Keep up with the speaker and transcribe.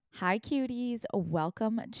Hi, cuties.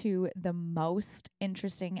 Welcome to the most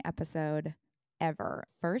interesting episode ever.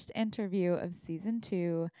 First interview of season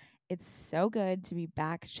 2. It's so good to be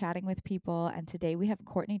back chatting with people. And today we have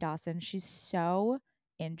Courtney Dawson. She's so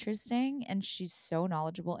interesting and she's so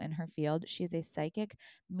knowledgeable in her field. She is a psychic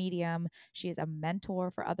medium. She is a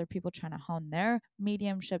mentor for other people trying to hone their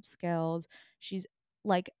mediumship skills. She's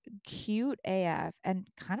like cute AF and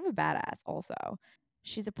kind of a badass also.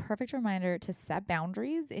 She's a perfect reminder to set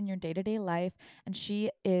boundaries in your day to day life. And she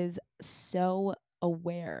is so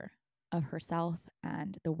aware of herself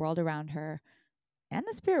and the world around her and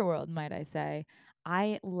the spirit world, might I say.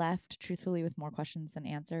 I left truthfully with more questions than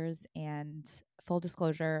answers. And full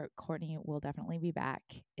disclosure, Courtney will definitely be back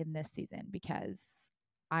in this season because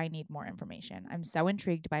I need more information. I'm so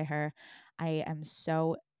intrigued by her. I am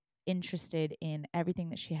so interested in everything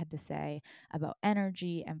that she had to say about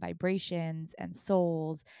energy and vibrations and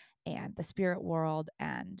souls and the spirit world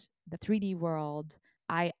and the 3D world.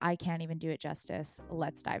 I can't even do it justice.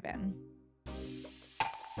 Let's dive in.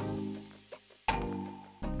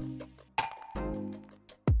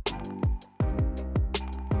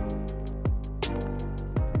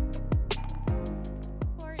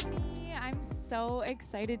 Courtney, I'm so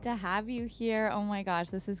excited to have you here. Oh my gosh,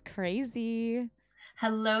 this is crazy.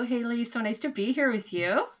 Hello, Haley. So nice to be here with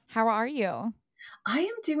you. How are you? I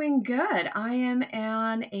am doing good. I am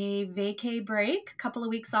on a vacay break, a couple of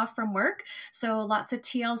weeks off from work. So lots of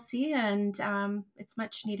TLC and it's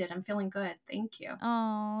much needed. I'm feeling good. Thank you.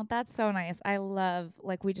 Oh, that's so nice. I love,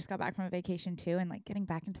 like, we just got back from a vacation too, and like getting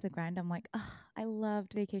back into the grind. I'm like, oh, I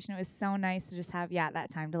loved vacation. It was so nice to just have, that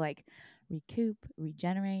time to like recoup,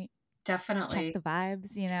 regenerate, check Definitely. the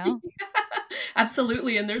vibes, you know?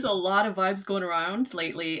 Absolutely. And there's a lot of vibes going around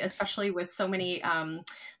lately, especially with so many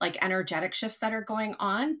like energetic shifts that are going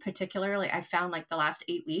on. Particularly, I found like the last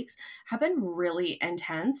 8 weeks have been really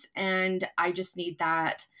intense. And I just need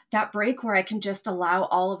that break where I can just allow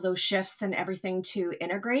all of those shifts and everything to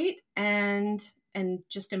integrate and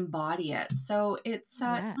just embody it. So it's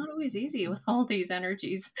Yeah. not always easy with all these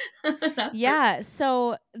energies. That's for Yeah.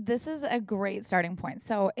 So this is a great starting point.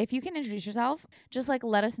 So if you can introduce yourself, just like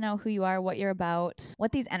let us know who you are, what you're about,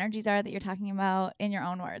 what these energies are that you're talking about in your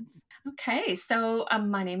own words. Okay, so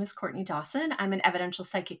my name is Courtney Dawson. I'm an evidential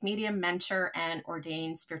psychic medium, mentor, and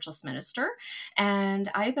ordained spiritualist minister. And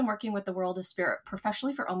I've been working with the world of spirit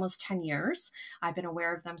professionally for almost 10 years. I've been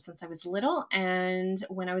aware of them since I was little. And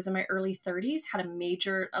when I was in my early 30s, had a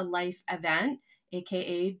major life event,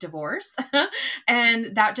 AKA divorce.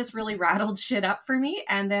 And that just really rattled shit up for me.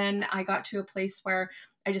 And then I got to a place where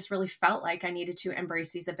I just really felt like I needed to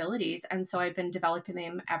embrace these abilities. And so I've been developing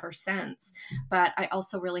them ever since. But I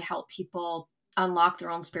also really help people unlock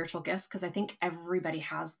their own spiritual gifts because I think everybody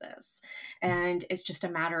has this. And it's just a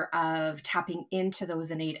matter of tapping into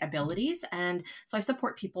those innate abilities. And so I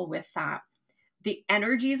support people with that. The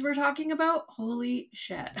energies we're talking about, holy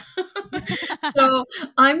shit. So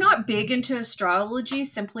I'm not big into astrology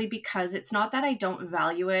simply because it's not that I don't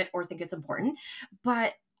value it or think it's important,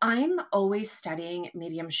 but I'm always studying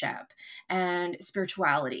mediumship and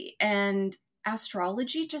spirituality, and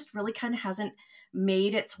astrology just really kind of hasn't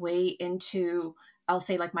made its way into, I'll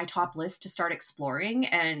say, like my top list to start exploring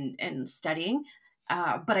and studying.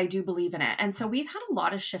 But I do believe in it. And so we've had a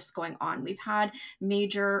lot of shifts going on. We've had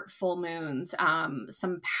major full moons,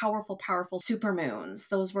 some powerful, powerful super moons.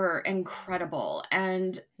 Those were incredible.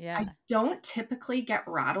 And I Yeah. don't typically get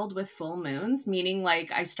rattled with full moons, meaning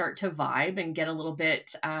like I start to vibe and get a little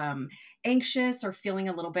bit anxious or feeling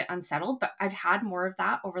a little bit unsettled. But I've had more of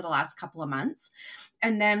that over the last couple of months.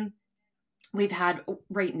 And then we've had,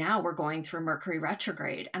 right now, we're going through Mercury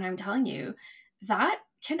retrograde. And I'm telling you, that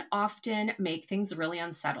can often make things really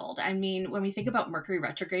unsettled. I mean, when we think about Mercury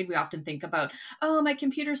retrograde, we often think about, oh, my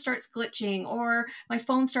computer starts glitching or my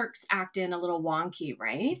phone starts acting a little wonky,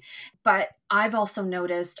 right? But I've also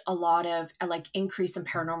noticed a lot of like increase in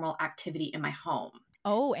paranormal activity in my home.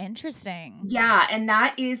 Oh, interesting. Yeah, and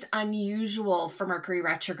that is unusual for Mercury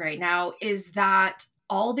retrograde. Now, is that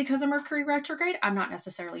all because of Mercury retrograde? I'm not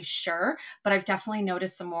necessarily sure, but I've definitely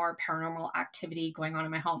noticed some more paranormal activity going on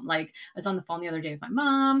in my home. Like I was on the phone the other day with my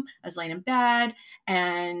mom, I was laying in bed,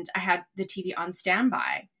 and I had the TV on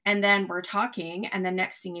standby. And then we're talking, and the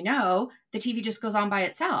next thing you know, the TV just goes on by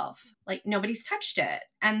itself. Like nobody's touched it.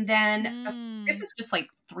 And then this Mm. is just like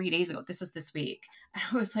 3 days ago. This is this week.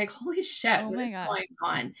 I was like, holy shit, Oh what my is going gosh.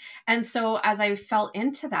 on? And so as I felt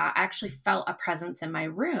into that, I actually felt a presence in my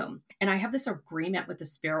room. And I have this agreement with the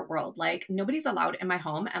spirit world. Like nobody's allowed in my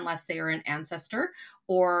home unless they are an ancestor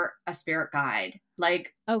or a spirit guide.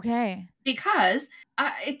 Like, Okay. because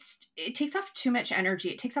it takes off too much energy.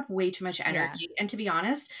 It takes up way too much Yeah. energy. And to be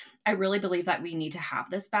honest, I really believe that we need to have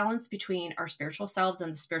this balance between our spiritual selves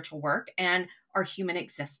and the spiritual work and our human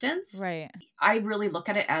existence. Right. I really look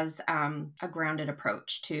at it as a grounded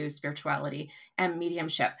approach to spirituality and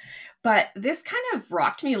mediumship. But this kind of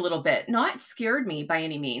rocked me a little bit, not scared me by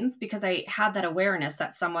any means, because I had that awareness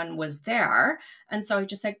that someone was there. And so I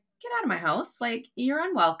just said, get out of my house. Like, you're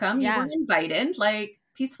unwelcome. You Yeah. weren't invited. Like,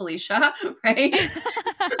 peace, Felicia. Right.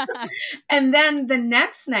 And then the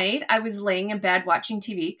next night, I was laying in bed watching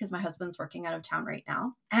TV because my husband's working out of town right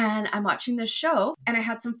now. And I'm watching this show and I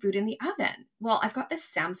had some food in the oven. Well, I've got this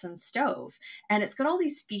Samsung stove and it's got all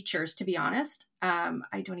these features, to be honest.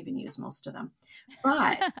 I don't even use most of them,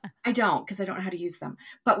 but I don't because I don't know how to use them.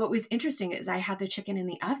 But what was interesting is I had the chicken in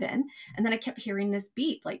the oven and then I kept hearing this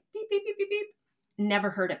beep, like beep, beep, beep, beep, beep. Never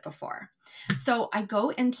heard it before. So I go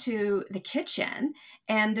into the kitchen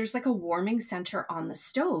and there's like a warming center on the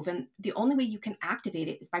stove. And the only way you can activate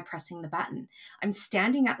it is by pressing the button. I'm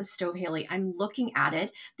standing at the stove, Haley. I'm looking at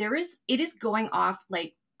it. It is going off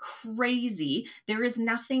like crazy. There is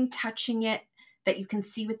nothing touching it that you can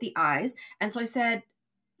see with the eyes. And so I said,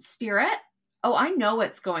 Spirit, oh, I know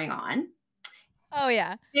what's going on. Oh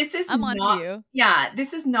yeah. This is I'm on to not, you. yeah,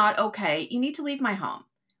 this is not okay. You need to leave my home.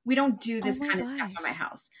 We don't do Oh this my kind of stuff in my gosh.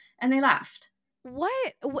 house. And they left.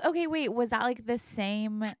 What? Okay, wait, was that like the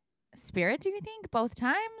same spirit, do you think, both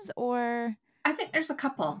times or I think there's a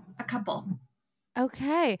couple. A couple.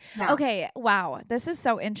 okay. Yeah. Okay, wow. This is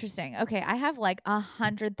so interesting. Okay, I have like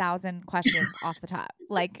 100,000 questions off the top.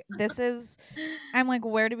 Like this is I'm like,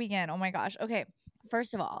 where to begin? Oh my gosh. Okay.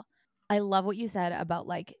 First of all, I love what you said about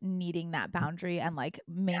like needing that boundary and like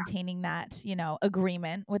maintaining that,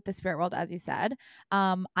 agreement with the spirit world, as you said.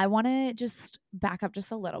 I want to just back up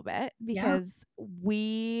just a little bit Yeah, because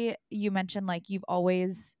you mentioned like you've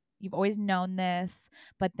always known this,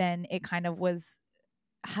 but then it kind of was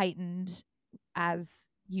heightened as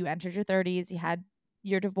you entered your 30s, you had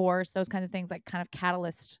your divorce, those kinds of things like kind of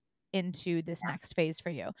catalyst into this yeah, next phase for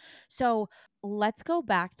you. So let's go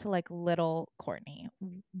back to like little Courtney.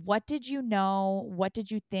 What did you know? What did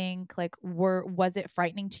you think? Like, was it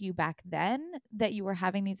frightening to you back then that you were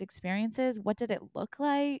having these experiences? What did it look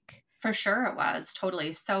like? for sure it was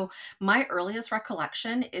totally. So, my earliest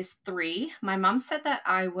recollection is 3. My mom said that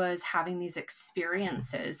I was having these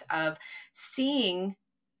experiences of seeing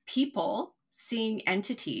people, seeing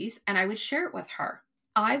entities, and I would share it with her.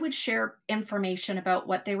 I would share information about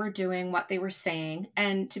what they were doing, what they were saying.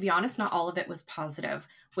 And to be honest, not all of it was positive,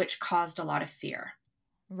 which caused a lot of fear,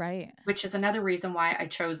 Right. which is another reason why I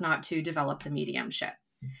chose not to develop the mediumship.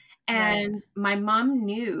 Right. And my mom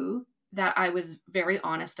knew that I was very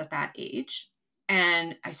honest at that age.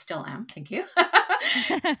 And I still am. Thank you.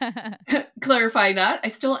 Clarifying that. I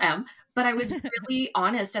still am. But I was really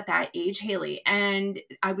honest at that age, Haley. And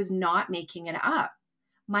I was not making it up.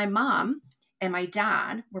 My mom and my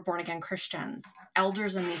dad were born again Christians,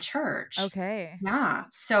 elders in the church. Okay. Yeah.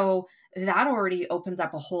 So that already opens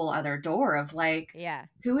up a whole other door of like, Yeah.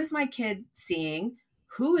 who is my kid seeing?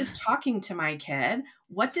 Who is talking to my kid?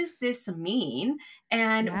 What does this mean?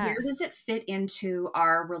 And Yeah. where does it fit into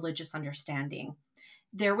our religious understanding?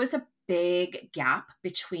 There was a big gap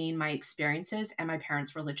between my experiences and my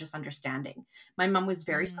parents' religious understanding. My mom was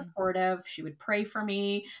very Mm, supportive. She would pray for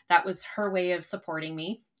me. That was her way of supporting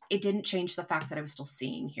me. It didn't change the fact that I was still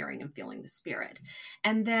seeing, hearing, and feeling the spirit.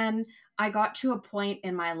 And then I got to a point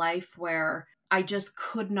in my life where I just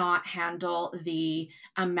could not handle the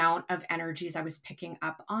amount of energies I was picking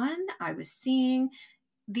up on. I was seeing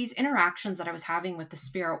these interactions that I was having with the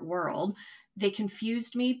spirit world. They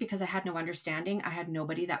confused me because I had no understanding. I had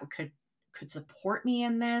nobody that could support me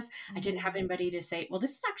in this. I didn't have mhm, anybody to say, well,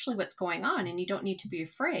 this is actually what's going on and you don't need to be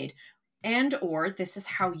afraid. And or this is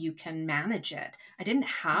how you can manage it. I didn't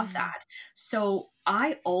have mhm. that. So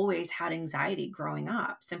I always had anxiety growing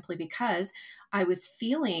up simply because I was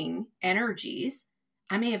feeling energies.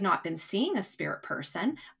 I may have not been seeing a spirit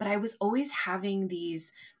person, but I was always having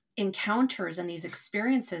these encounters and these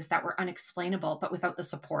experiences that were unexplainable but without the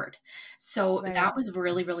support. So that Right. was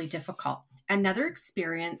really really difficult. Another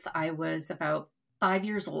experience, I was about 5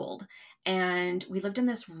 years old and we lived in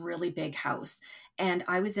this really big house and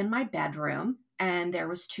I was in my bedroom and there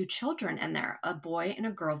was 2 children in there, a boy and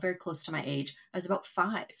a girl very close to my age. I was about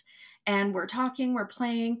 5. And we're talking, we're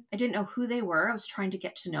playing. I didn't know who they were. I was trying to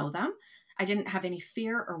get to know them. I didn't have any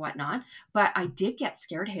fear or whatnot, but I did get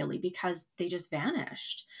scared, Haley, because they just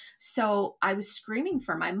vanished. So I was screaming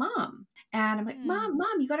for my mom. And I'm like, Mm.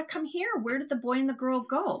 Mom, you got to come here. Where did the boy and the girl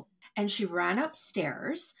go? And she ran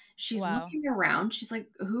upstairs. She's Wow. looking around. She's like,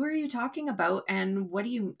 "Who are you talking about? And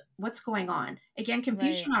what's going on?" Again,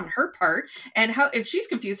 Right. confusion on her part. And how, if she's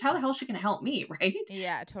confused, how the hell is she going to help me? Right.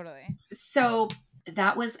 Yeah, totally. So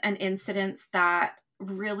that was an incident that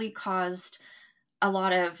really caused a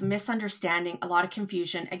lot of misunderstanding, a lot of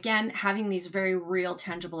confusion. Again, having these very real,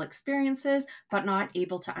 tangible experiences, but not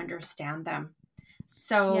able to understand them.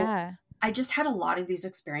 So Yeah. I just had a lot of these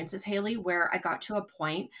experiences, Haley, where I got to a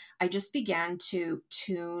point, I just began to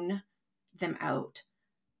tune them out,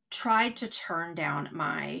 tried to turn down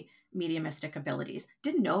my mediumistic abilities.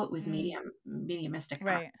 Didn't know it was Mm, mediumistic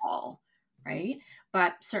at right. all, right?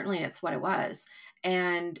 But certainly it's what it was.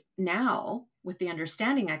 And now with the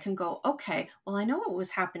understanding, I can go, okay, well, I know what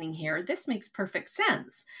was happening here. This makes perfect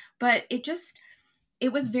sense. But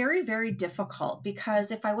it was very, very difficult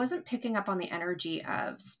because if I wasn't picking up on the energy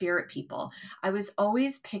of spirit people, I was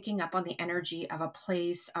always picking up on the energy of a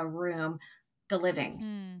place, a room, the living.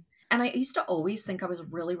 Hmm. And I used to always think I was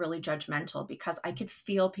really, really judgmental because I could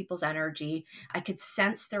feel people's energy. I could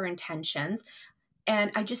sense their intentions.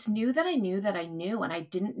 And I just knew that I knew that I knew. And I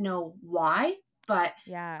didn't know why, but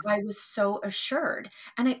Yeah. I was so assured.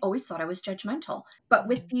 And I always thought I was judgmental. But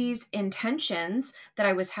with Mm, these intentions that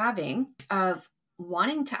I was having of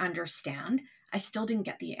wanting to understand, I still didn't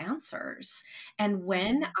get the answers. And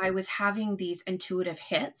when mm, I was having these intuitive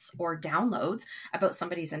hits or downloads about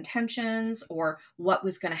somebody's intentions or what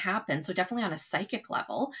was going to happen, so definitely on a psychic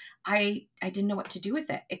level, I didn't know what to do with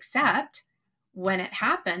it, except when it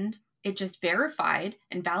happened, it just verified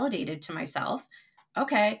and validated to myself,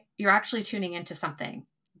 okay, you're actually tuning into something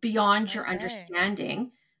beyond your okay.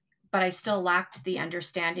 understanding, but I still lacked the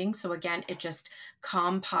understanding. So again, it just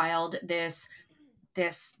compiled this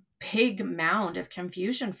big mound of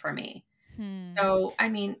confusion for me. Hmm. So I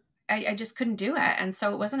mean, I just couldn't do it. And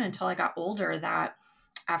so it wasn't until I got older that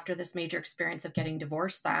after this major experience of getting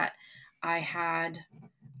divorced that I had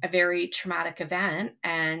a very traumatic event,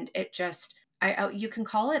 and it just you can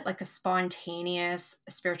call it like a spontaneous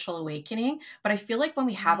spiritual awakening, but I feel like when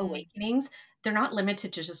we have Mm, awakenings, they're not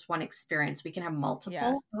limited to just one experience. We can have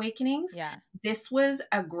yeah. multiple awakenings. Yeah. This was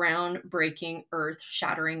a groundbreaking, earth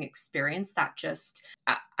shattering experience that just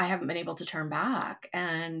I haven't been able to turn back,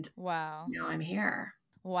 and Wow. now I'm here.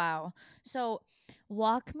 Wow. So,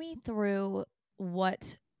 walk me through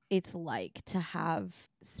what it's like to have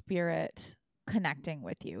spirit connecting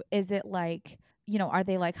with you. Is it like, are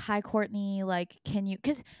they like, "Hi, Courtney, like, can you?"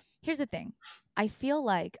 Because here's the thing, I feel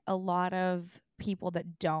like a lot of people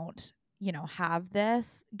that don't, have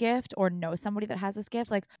this gift or know somebody that has this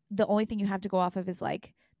gift, like, the only thing you have to go off of is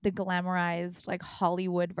like the glamorized, like,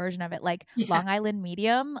 Hollywood version of it, like Yeah. Long Island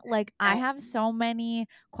Medium. Like, I have so many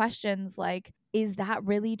questions, like, is that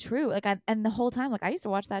really true? Like, and the whole time, like, I used to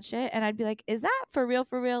watch that shit and I'd be like, is that for real,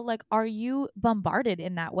 for real? Like, are you bombarded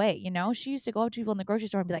in that way? She used to go up to people in the grocery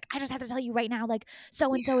store and be like, I just have to tell you right now, like,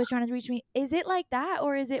 so and Yeah. so is trying to reach me. Is it like that,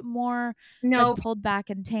 or is it more like No, pulled back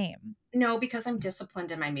and tame? no, because I'm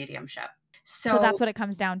disciplined in my mediumship. So that's So what it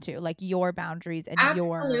comes down to, like your boundaries and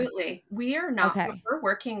your absolutely. We are not, when okay. we're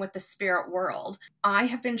working with the spirit world, I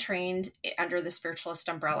have been trained under the spiritualist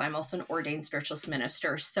umbrella. I'm also an ordained spiritualist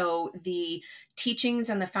minister. So the teachings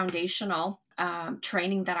and the foundational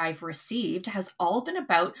training that I've received has all been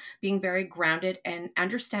about being very grounded and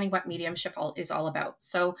understanding what mediumship is all about.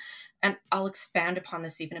 So, and I'll expand upon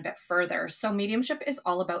this even a bit further. So, mediumship is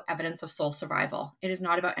all about evidence of soul survival, it is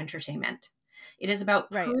not about entertainment. It is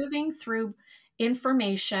about Right. proving through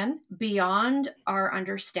information beyond our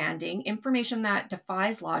understanding, information that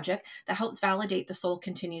defies logic, that helps validate the soul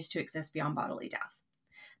continues to exist beyond bodily death.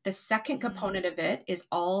 The second Mm, component of it is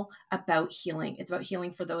all about healing. It's about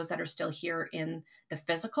healing for those that are still here in the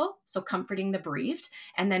physical, so comforting the bereaved.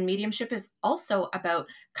 And then mediumship is also about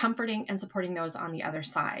comforting and supporting those on the other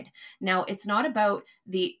side. Now, it's not about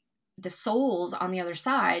the souls on the other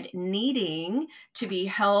side needing to be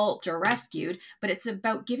helped or rescued, but it's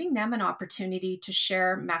about giving them an opportunity to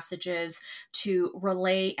share messages, to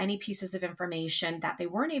relay any pieces of information that they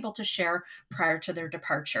weren't able to share prior to their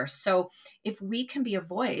departure. So if we can be a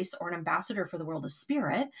voice or an ambassador for the world of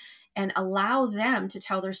spirit and allow them to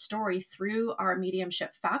tell their story through our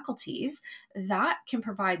mediumship faculties, that can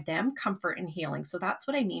provide them comfort and healing. So that's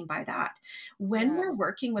what I mean by that. When yeah. we're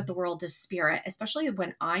working with the world of spirit, especially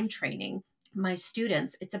when I'm training my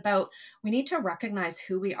students, it's about we need to recognize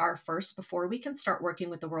who we are first before we can start working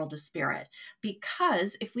with the world of spirit.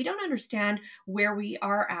 Because if we don't understand where we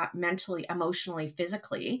are at mentally, emotionally,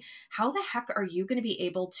 physically, how the heck are you going to be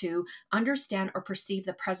able to understand or perceive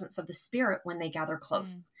the presence of the spirit when they gather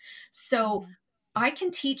Mm, close? So mhm. I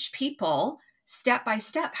can teach people step by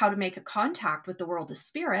step how to make a contact with the world of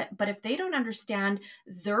spirit. But if they don't understand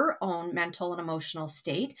their own mental and emotional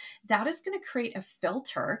state, that is going to create a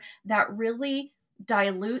filter that really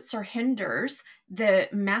dilutes or hinders the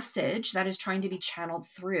message that is trying to be channeled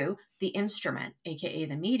through the instrument, aka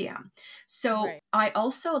the medium. So Right. I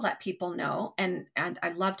also let people know, and I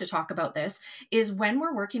love to talk about this, is when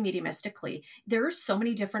we're working mediumistically, there are so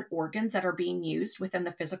many different organs that are being used within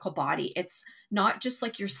the physical body. It's not just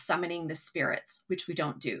like you're summoning the spirits, which we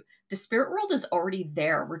don't do. The spirit world is already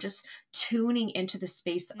there. We're just tuning into the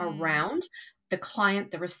space Mm. around the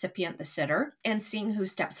client, the recipient, the sitter, and seeing who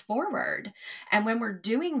steps forward. And when we're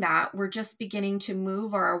doing that, we're just beginning to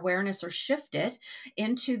move our awareness or shift it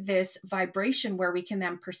into this vibration where we can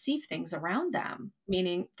then perceive things around them,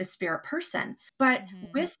 meaning the spirit person. But Mm-hmm.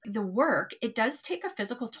 with the work, it does take a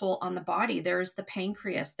physical toll on the body. There's the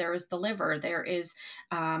pancreas, there is the liver, there is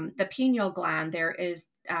the pineal gland, there is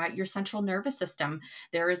your central nervous system.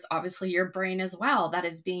 There is obviously your brain as well that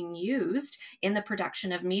is being used in the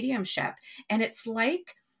production of mediumship. And it's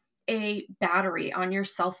like a battery on your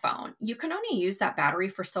cell phone. You can only use that battery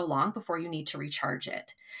for so long before you need to recharge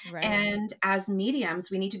it. Right. And as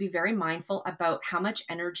mediums, we need to be very mindful about how much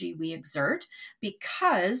energy we exert,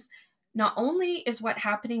 because not only is what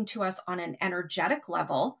happening to us on an energetic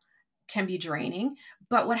level can be draining,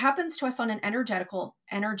 but what happens to us on an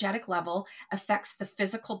energetic level affects the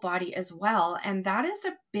physical body as well. And that is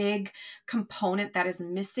a big component that is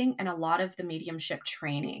missing in a lot of the mediumship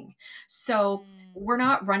training. So Mm. we're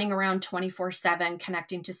not running around 24/7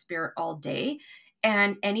 connecting to spirit all day.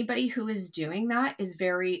 And anybody who is doing that is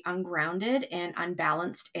very ungrounded and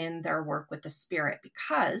unbalanced in their work with the spirit.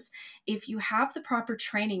 Because if you have the proper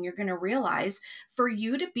training, you're going to realize for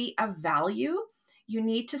you to be of value, you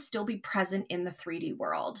need to still be present in the 3D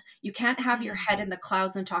world. You can't have your Mm. head in the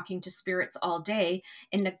clouds and talking to spirits all day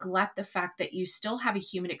and neglect the fact that you still have a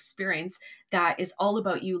human experience that is all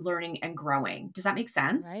about you learning and growing. Does that make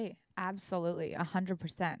sense? Right. Absolutely.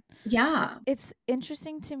 100%. Yeah. It's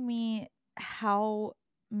interesting to me how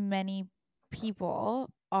many people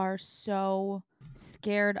are so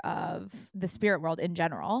scared of the spirit world in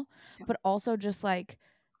general, but also just like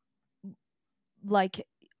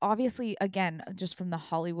obviously again, just from the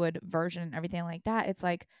Hollywood version and everything like that, it's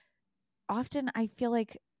like often I feel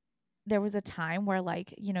like there was a time where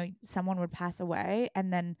like, someone would pass away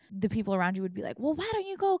and then the people around you would be like, "Well, why don't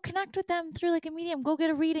you go connect with them through like a medium? Go get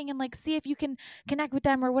a reading and like see if you can connect with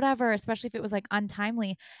them or whatever," especially if it was like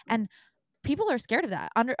untimely. And people are scared of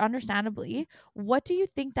that, understandably. What do you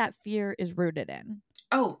think that fear is rooted in?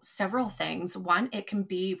 Oh, several things. One, it can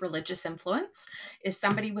be religious influence. If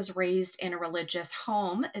somebody was raised in a religious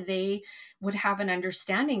home, they would have an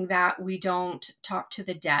understanding that we don't talk to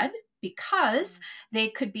the dead because Mm. they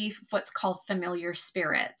could be what's called familiar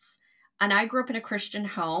spirits. And I grew up in a Christian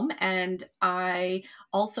home, and I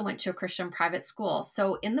also went to a Christian private school.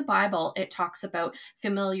 So in the Bible, it talks about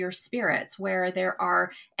familiar spirits, where there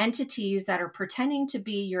are entities that are pretending to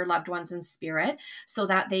be your loved ones in spirit so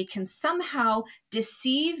that they can somehow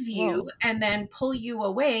deceive you Whoa. and then pull you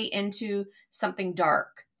away into something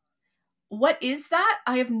dark. What is that?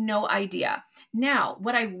 I have no idea. Now,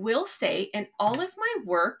 what I will say, in all of my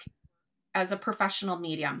work as a professional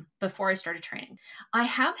medium before I started training, I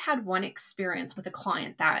have had one experience with a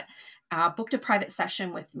client that booked a private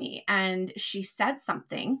session with me, and she said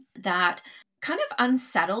something that kind of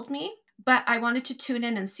unsettled me, but I wanted to tune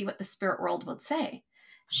in and see what the spirit world would say.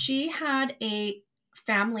 She had a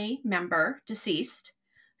family member, deceased,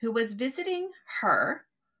 who was visiting her,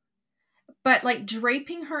 but like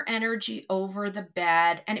draping her energy over the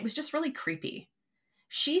bed, and it was just really creepy.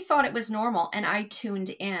 She thought it was normal, and I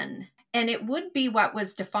tuned in. And it would be what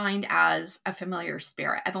was defined as a familiar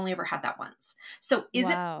spirit. I've only ever had that once. So is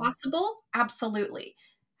it Wow. possible? Absolutely.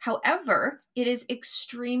 However, it is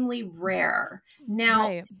extremely rare. Now,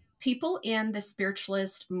 Right. people in the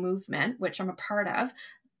spiritualist movement, which I'm a part of,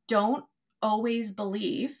 don't always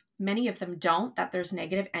believe, many of them don't, that there's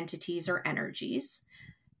negative entities or energies.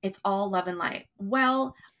 It's all love and light.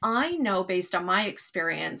 Well, I know based on my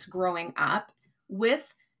experience growing up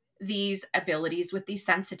with these abilities, with these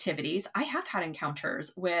sensitivities, I have had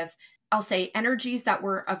encounters with, I'll say, energies that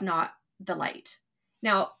were of not the light.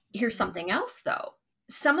 Now, here's Mm. something else though.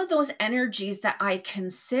 Some of those energies that I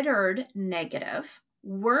considered negative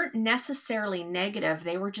weren't necessarily negative.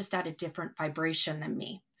 They were just at a different vibration than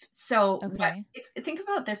me. So, Okay. think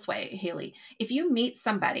about it this way, Haley. If you meet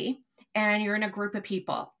somebody and you're in a group of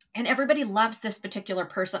people, And everybody loves this particular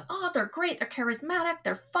person. Oh, they're great. They're charismatic.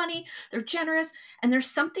 They're funny. They're generous. And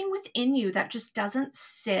there's something within you that just doesn't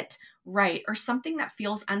sit right, or something that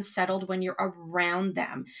feels unsettled when you're around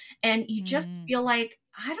them. And you just Mm, feel like,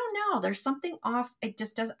 I don't know, there's something off. It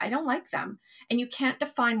just does. I don't like them. And you can't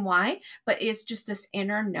define why, but it's just this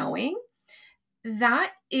inner knowing.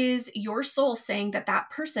 That is your soul saying that that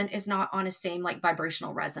person is not on a same like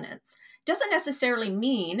vibrational resonance. Doesn't necessarily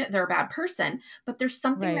mean they're a bad person, but there's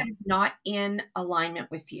something that right. is not in alignment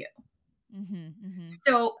with you. Mhm. Mhm.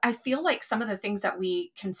 So I feel like some of the things that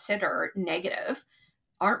we consider negative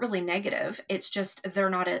aren't really negative. It's just they're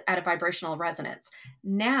not at a vibrational resonance.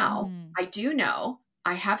 Now, Mhm. I do know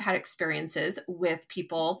I have had experiences with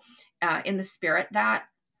people in the spirit that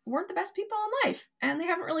weren't the best people in life, and they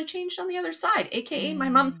haven't really changed on the other side, aka my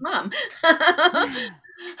mom's Mm. mom.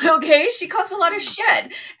 Okay, she caused a lot of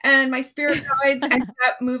shit, and my spirit guides ended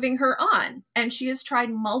up moving her on. And she has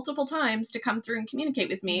tried multiple times to come through and communicate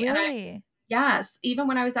with me. And I Really? Yes, even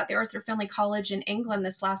when I was at the Arthur Findlay College in England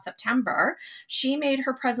this last September, she made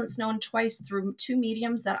her presence known twice through two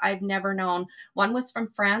mediums that I've never known. One was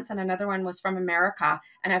from France and another one was from America.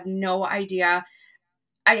 And I have no idea.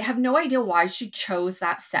 I have no idea why she chose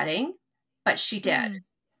that setting, but she did. Mm.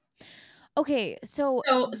 Okay, so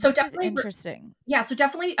So this is definitely interesting. yeah, so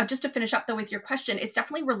definitely, just to finish up though with your question, it's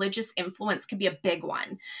definitely religious influence can be a big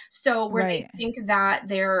one. So where they Right. think that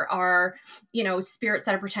there are, spirits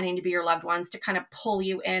that are pretending to be your loved ones to kind of pull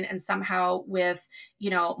you in and somehow with,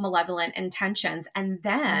 malevolent intentions. And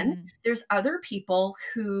then Mm. there's other people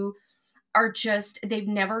who are just they've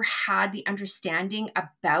never had the understanding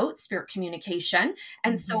about spirit communication.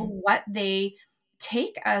 And so Mhm. what they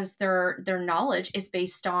take as their knowledge is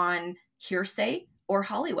based on hearsay or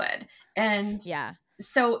Hollywood. And Yeah.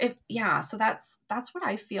 so if yeah, so that's what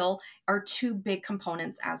I feel are two big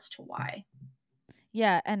components as to why.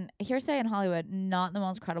 Yeah, and hearsay in Hollywood, not the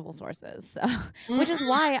most credible sources. So, which is Mm-mm.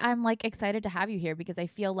 why I'm like excited to have you here because I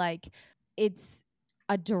feel like it's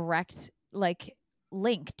a direct like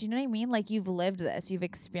link. Do you know what I mean? Like you've lived this, you've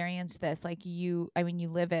experienced this. Like I mean, you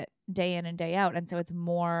live it day in and day out, and so it's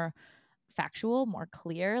more factual, more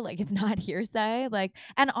clear. Like it's not hearsay. Like,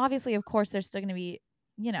 and obviously, of course, there's still going to be,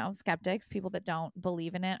 skeptics, people that don't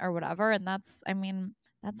believe in it or whatever. And that's, I mean,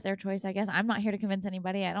 that's their choice, I guess. I'm not here to convince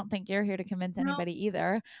anybody. I don't think you're here to convince No, anybody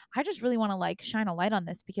either. I just really want to like shine a light on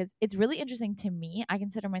this because it's really interesting to me. I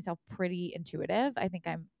consider myself pretty intuitive. I think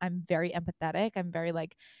I'm very empathetic. I'm very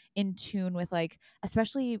like in tune with like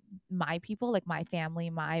especially my people, like my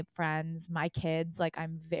family, my friends, my kids. Like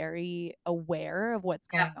I'm very aware of what's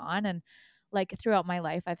yeah, going on and like throughout my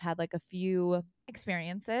life I've had like a few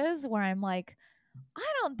experiences where I'm like I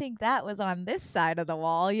don't think that was on this side of the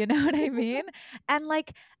wall, you know what I mean? And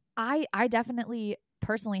like I definitely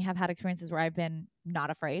personally have had experiences where I've been not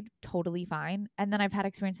afraid, totally fine, and then I've had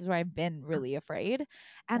experiences where I've been really afraid.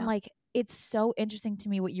 And yeah. like it's so interesting to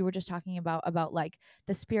me what you were just talking about like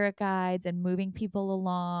the spirit guides and moving people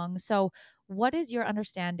along. So, what is your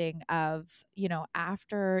understanding of,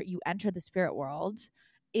 after you enter the spirit world?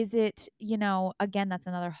 Is it, again, that's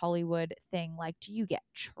another Hollywood thing. Like, do you get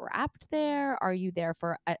trapped there? Are you there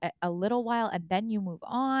for a little while and then you move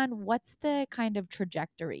on? What's the kind of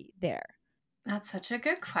trajectory there? That's such a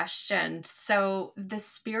good question. So, the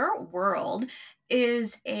spirit world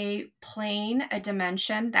is a plane, a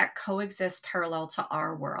dimension that coexists parallel to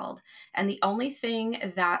our world. And the only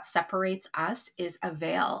thing that separates us is a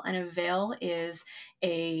veil. And a veil is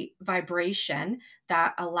a vibration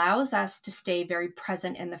that allows us to stay very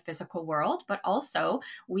present in the physical world, but also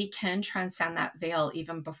we can transcend that veil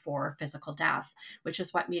even before physical death, which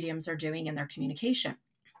is what mediums are doing in their communication.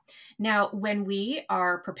 Now, when we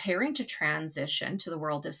are preparing to transition to the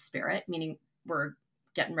world of spirit, meaning we're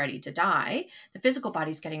getting ready to die, the physical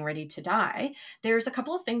body's getting ready to die, there's a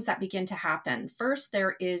couple of things that begin to happen. First,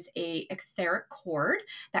 there is a etheric cord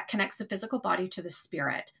that connects the physical body to the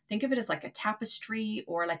spirit. Think of it as like a tapestry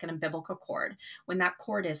or like an umbilical cord. When that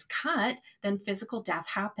cord is cut, then physical death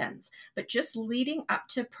happens. But just leading up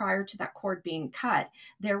to prior to that cord being cut,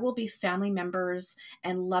 there will be family members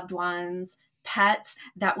and loved ones, pets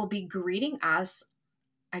that will be greeting us,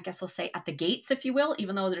 I guess I'll say at the gates, if you will,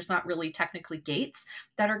 even though there's not really technically gates,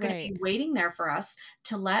 that are going to Right. be waiting there for us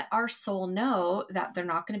to let our soul know that they're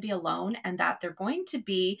not going to be alone and that they're going to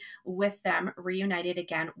be with them reunited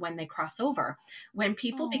again when they cross over. When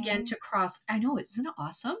people begin Oh, to cross, I know, isn't it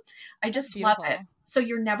awesome? I that's just love it. beautiful. So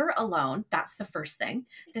you're never alone. That's the first thing.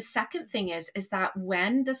 The second thing is that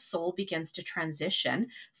when the soul begins to transition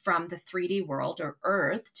from the 3D world or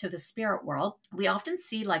earth to the spirit world, we often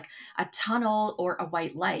see like a tunnel or a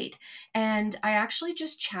white light. And I actually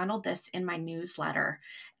just channeled this in my newsletter.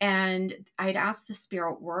 And I'd asked the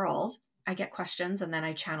spirit world, I get questions and then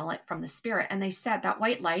I channel it from the spirit. And they said that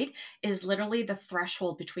white light is literally the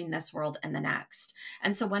threshold between this world and the next.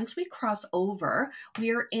 And so once we cross over,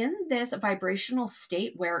 we are in this vibrational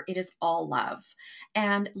state where it is all love.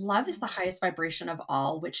 And love is the highest vibration of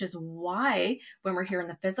all, which is why when we're here in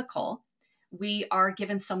the physical, we are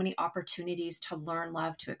given so many opportunities to learn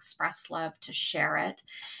love, to express love, to share it.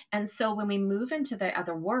 And so when we move into the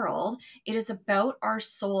other world, it is about our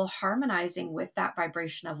soul harmonizing with that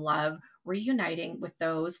vibration of love, reuniting with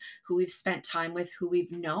those who we've spent time with, who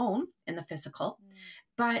we've known in the physical.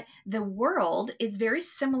 But the world is very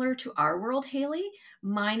similar to our world, Haley,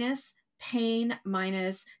 minus pain,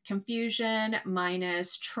 minus confusion,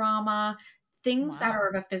 minus trauma, things that are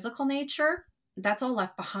of a physical nature. That's all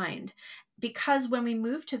left behind. Because when we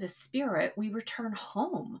move to the spirit, we return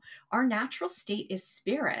home. Our natural state is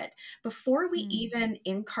spirit. Before we even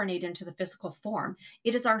incarnate into the physical form,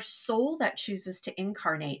 it is our soul that chooses to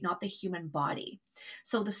incarnate, not the human body.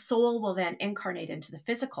 So the soul will then incarnate into the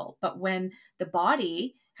physical. But when the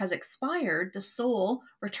body has expired, the soul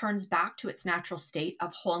returns back to its natural state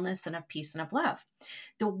of wholeness and of peace and of love.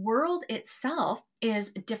 The world itself is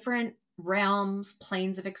different realms,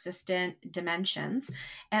 planes of existent dimensions,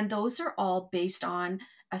 and those are all based on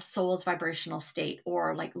a soul's vibrational state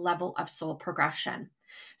or like level of soul progression.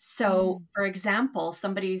 So, for example,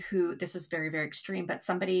 somebody who, this is very, very extreme, but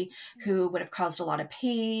somebody who would have caused a lot of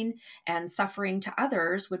pain and suffering to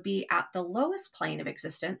others would be at the lowest plane of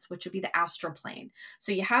existence, which would be the astral plane.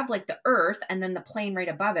 So you have like the earth, and then the plane right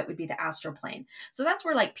above it would be the astral plane. So that's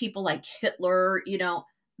where like people like Hitler, you know,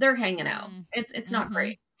 they're hanging out. It's not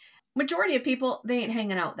great. Majority of people, they ain't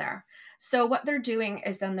hanging out there. So what they're doing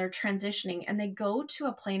is then they're transitioning and they go to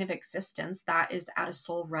a plane of existence that is at a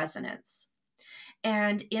soul resonance.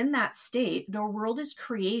 And in that state, the world is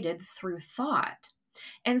created through thought.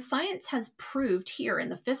 And science has proved here in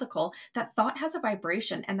the physical that thought has a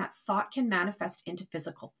vibration and that thought can manifest into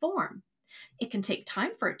physical form. It can take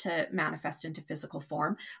time for it to manifest into physical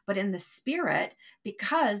form, but in the spirit,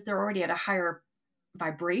 because they're already at a higher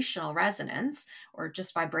vibrational resonance or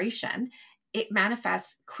just vibration, it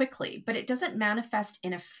manifests quickly, but it doesn't manifest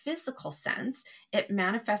in a physical sense. It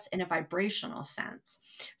manifests in a vibrational sense.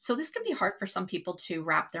 So this can be hard for some people to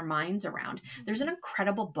wrap their minds around. There's an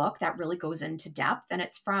incredible book that really goes into depth, and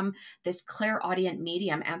it's from this clairaudient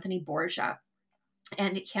medium, Anthony Borgia.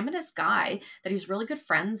 And him and this guy that he's really good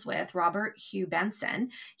friends with, Robert Hugh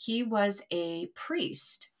Benson, he was a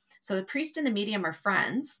priest. So the priest and the medium are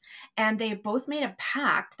friends, and they both made a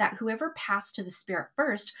pact that whoever passed to the spirit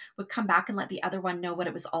first would come back and let the other one know what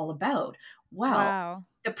it was all about. Well,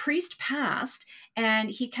 the priest passed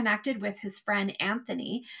and he connected with his friend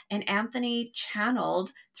Anthony, and Anthony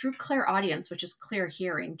channeled through clairaudience, which is clear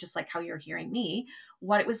hearing, just like how you're hearing me,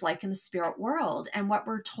 what it was like in the spirit world. And what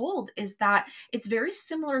we're told is that it's very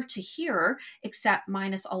similar to here, except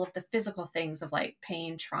minus all of the physical things of like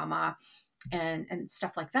pain, trauma, and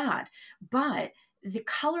stuff like that. But the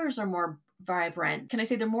colors are more vibrant. Can I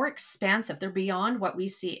say they're more expansive? They're beyond what we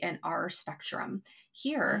see in our spectrum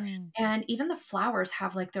here. And even the flowers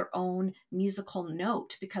have like their own musical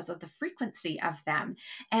note because of the frequency of them.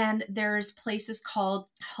 And there's places called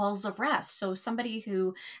halls of rest. So somebody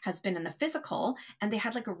who has been in the physical and they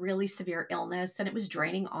had like a really severe illness and it was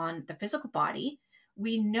draining on the physical body,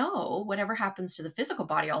 we know whatever happens to the physical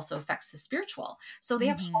body also affects the spiritual. So they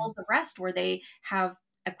have halls of rest where they have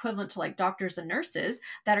equivalent to like doctors and nurses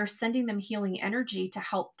that are sending them healing energy to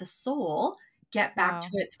help the soul get back to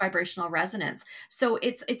its vibrational resonance. So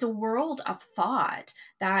it's a world of thought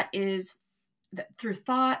that is through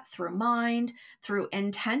thought, through mind, through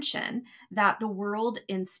intention, that the world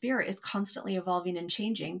in spirit is constantly evolving and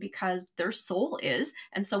changing because their soul is.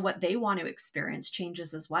 And so what they want to experience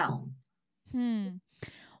changes as well.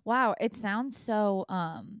 Wow, it sounds so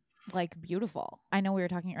like beautiful. I know we were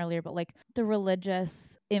talking earlier, but like the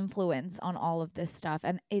religious influence on all of this stuff,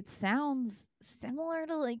 and it sounds similar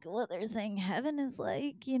to like what they're saying heaven is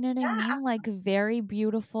like, you know what I mean? Like very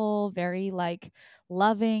beautiful, very like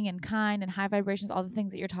loving and kind and high vibrations, all the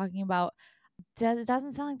things that you're talking about. It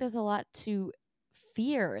doesn't sound like there's a lot to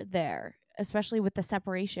fear there, especially with the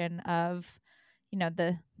separation of, you know,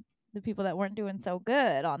 the people that weren't doing so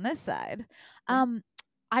good on this side.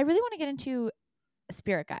 I really want to get into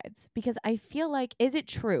spirit guides because I feel like, is it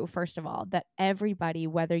true, first of all, that everybody,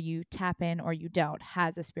 whether you tap in or you don't,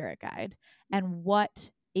 has a spirit guide? And what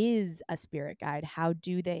is a spirit guide? How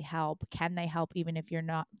do they help? Can they help even if you're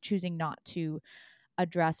not choosing not to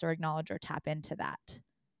address or acknowledge or tap into that?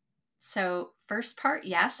 So, first part,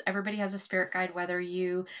 yes, everybody has a spirit guide, whether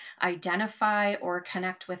you identify or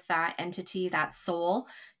connect with that entity, that soul.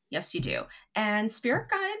 Yes, you do. And spirit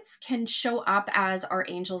guides can show up as our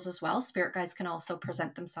angels as well. Spirit guides can also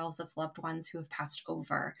present themselves as loved ones who have passed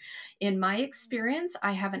over. In my experience,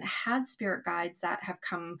 I haven't had spirit guides that have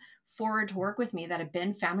come forward to work with me that have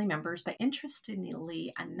been family members. But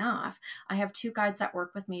interestingly enough, I have two guides that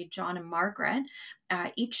work with me, John and Margaret,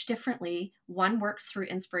 each differently. One works through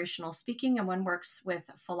inspirational speaking and one works with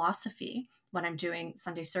philosophy when I'm doing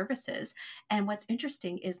Sunday services. And what's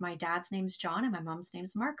interesting is my dad's name's John and my mom's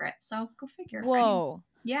name's Margaret. So go figure, right? Whoa.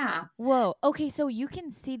 Yeah. Whoa. Okay, so you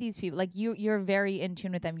can see these people. Like you're very in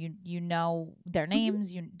tune with them. You know their Mhm.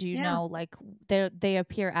 names. You do you Yeah. know like they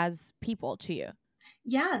appear as people to you.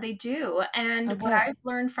 Yeah, they do. And what Okay. I've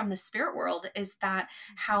learned from the spirit world is that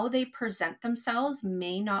how they present themselves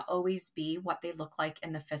may not always be what they look like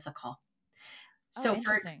in the physical. Oh, So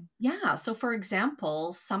interesting. yeah, so for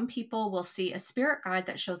example, some people will see a spirit guide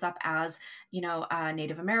that shows up as, a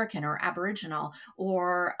Native American or Aboriginal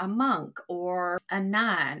or a monk or a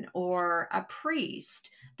nun or a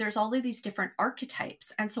priest. There's all of these different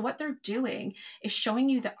archetypes. And so what they're doing is showing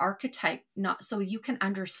you the archetype not so you can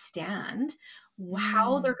understand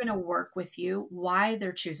how they're Mm. going to work with you, why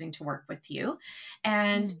they're choosing to work with you.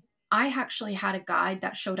 And Mm. I actually had a guide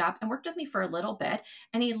that showed up and worked with me for a little bit,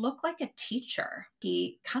 and he looked like a teacher.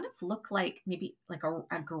 He kind of looked like maybe like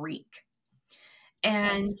a Greek.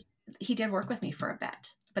 Okay. And he did work with me for a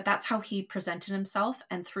bit, but that's how he presented himself.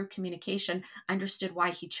 And through communication, I understood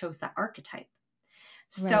why he chose that archetype.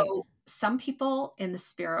 Right. So some people in the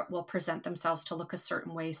spirit will present themselves to look a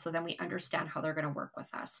certain way. So then we understand how they're going to work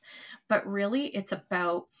with us. But really, it's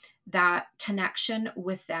about that connection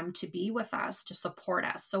with them to be with us, to support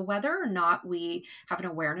us. So whether or not we have an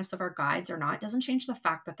awareness of our guides or not, doesn't change the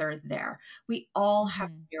fact that they're there. We all have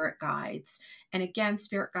Mm-hmm. spirit guides. And again,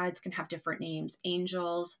 spirit guides can have different names.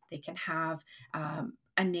 Angels, they can have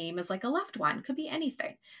a name as like a loved one, could be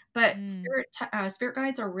anything. But Mm. spirit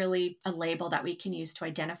guides are really a label that we can use to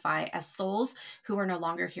identify as souls who are no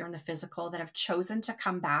longer here in the physical, that have chosen to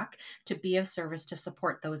come back to be of service to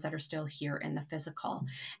support those that are still here in the physical.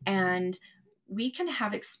 And we can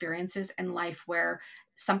have experiences in life where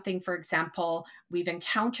something, for example, we've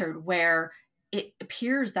encountered where it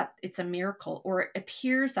appears that it's a miracle, or it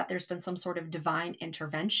appears that there's been some sort of divine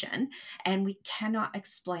intervention, and we cannot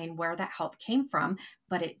explain where that help came from,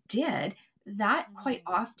 but it did. That quite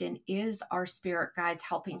Mm-hmm. often is our spirit guide's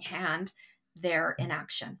helping hand there in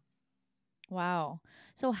action. Wow.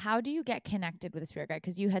 So how do you get connected with a spirit guide?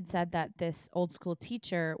 Because you had said that this old school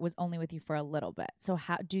teacher was only with you for a little bit. So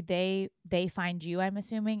how do they find you, I'm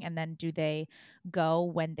assuming, and then do they go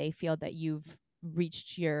when they feel that you've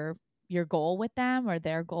reached your goal with them or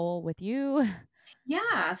their goal with you?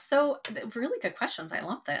 Yeah, so really good questions. I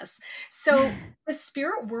love this. So, the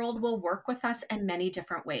spirit world will work with us in many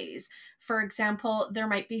different ways. For example, there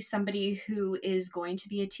might be somebody who is going to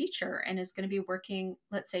be a teacher and is going to be working,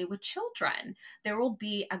 let's say, with children. There will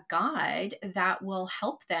be a guide that will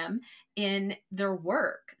help them in their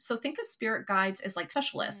work. So, think of spirit guides as like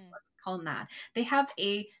specialists. Mm. Let's call them that. They have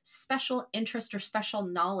a special interest or special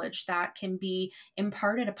knowledge that can be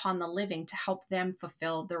imparted upon the living to help them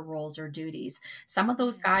fulfill their roles or duties. Some of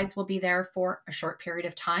those Mm. guides will be there for a short period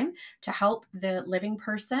of time to help the living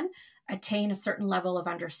person attain a certain level of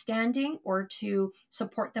understanding or to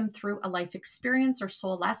support them through a life experience or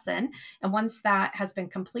soul lesson. And once that has been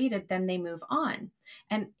completed, then they move on.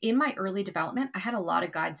 And in my early development, I had a lot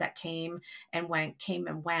of guides that came and went, came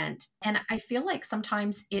and went. And I feel like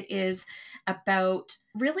sometimes it is about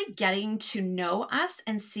really getting to know us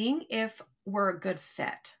and seeing if we're a good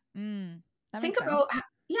fit. Mm. That Think makes about sense.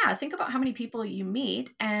 yeah, think about how many people you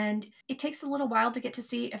meet, and it takes a little while to get to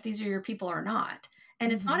see if these are your people or not.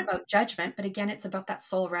 And it's not Mhm. about judgment, but again, it's about that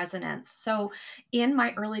soul resonance. So in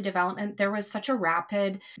my early development, there was such a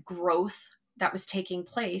rapid growth that was taking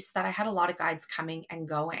place that I had a lot of guides coming and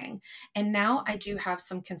going. And now I do have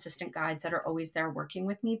some consistent guides that are always there working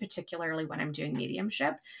with me, particularly when I'm doing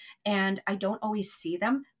mediumship. And I don't always see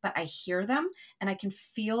them, but I hear them and I can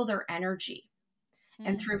feel their energy.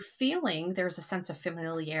 And Mm. through feeling, there's a sense of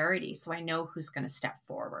familiarity. So I know who's going to step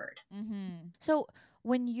forward. Mhm. So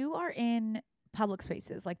when you are in public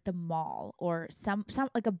spaces like the mall or some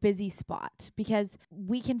like a busy spot, because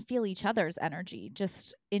we can feel each other's energy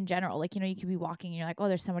just in general, like you could be walking and you're like, oh,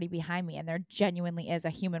 there's somebody behind me, and there genuinely is a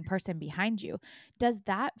human person behind you. Does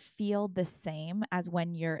that feel the same as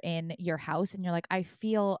when you're in your house and you're like, I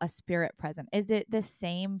feel a spirit present? Is it the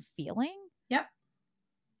same feeling? Yep.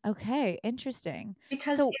 Okay, interesting.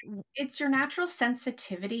 Because So it's your natural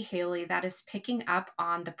sensitivity, Haley, that is picking up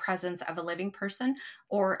on the presence of a living person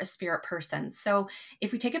or a spirit person. So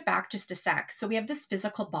if we take it back just a sec, so we have this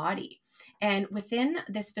physical body, and within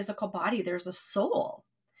this physical body, there's a soul.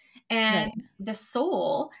 And right. the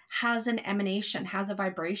soul has an emanation, has a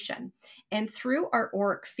vibration. And through our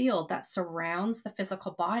auric field that surrounds the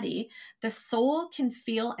physical body, the soul can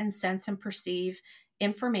feel and sense and perceive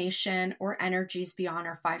information or energies beyond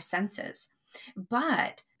our five senses.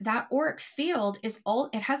 But that auric field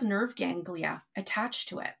it has nerve ganglia attached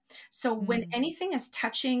to it. So when Mm, anything is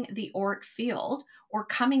touching the auric field or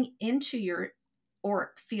coming into your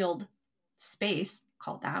auric field space,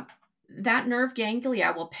 called that nerve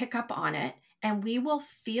ganglia will pick up on it, and we will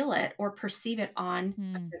feel it or perceive it on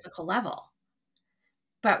a hmm, physical level.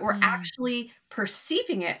 But we're hmm, actually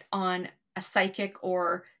perceiving it on a psychic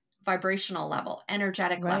or vibrational level,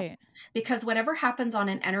 energetic level. right. Because whatever happens on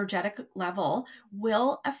an energetic level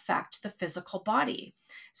will affect the physical body.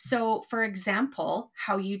 So, for example,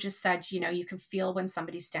 how you just said, you can feel when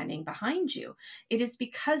somebody's standing behind you. It is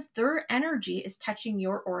because their energy is touching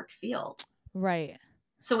your auric field. Right.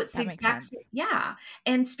 So it's the That makes exact sense. yeah.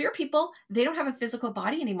 And spirit people, they don't have a physical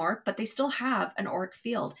body anymore, but they still have an auric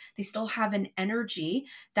field. They still have an energy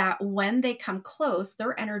that when they come close,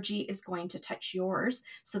 their energy is going to touch yours.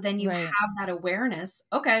 So then you Right. have that awareness.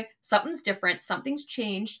 Okay, something's different, something's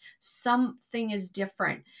changed, something is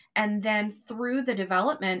different. And then through the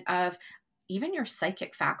development of even your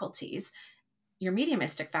psychic faculties, your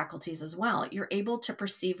mediumistic faculties as well, you're able to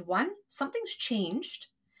perceive one, something's changed,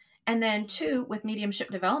 and then Mm. two, with mediumship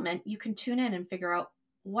development, you can tune in and figure out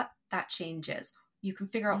what that change is. You can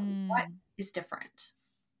figure out what Mm. is different.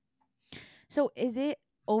 So is it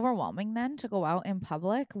overwhelming then to go out in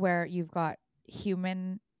public where you've got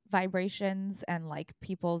human vibrations and like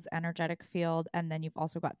people's energetic field and then you've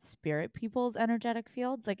also got spirit people's energetic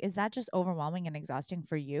fields? Like is that just overwhelming and exhausting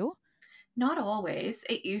for you? Not always.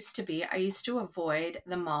 It used to be. I used to avoid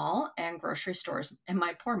the mall and grocery stores, and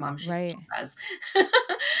my poor mom, she still Right. does.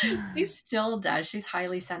 She still does. She's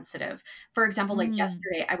highly sensitive. For example, like Mm,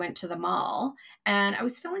 yesterday, I went to the mall and I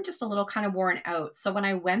was feeling just a little kind of worn out. So when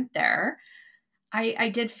I went there, I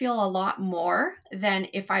did feel a lot more than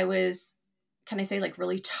if I was, can I say, like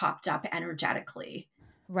really topped up energetically.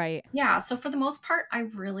 right. Yeah, so for the most part, I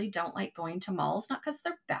really don't like going to malls, not because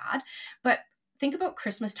they're bad, but think about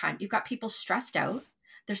Christmas time. You've got people stressed out.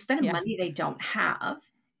 They're spending Yeah. money they don't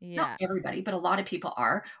have. Not Yeah. everybody, but a lot of people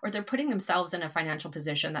are, or they're putting themselves in a financial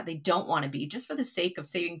position that they don't want to be just for the sake of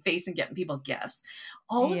saving face and getting people gifts.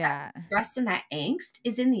 All of that Yeah. stress and that angst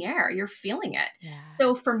is in the air. You're feeling it. Yeah.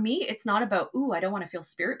 So for me, it's not about, ooh, I don't want to feel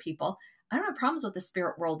spirit people. I don't have problems with the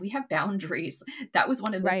spirit world. We have boundaries. That was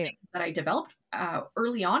one of the Right. things that I developed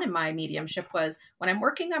early on in my mediumship was when I'm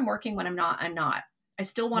working, I'm working. When I'm not, I'm not. I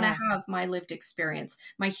still want to Yeah. have my lived experience,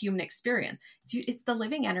 my human experience. It's the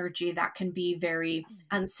living energy that can be very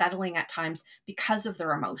unsettling at times because of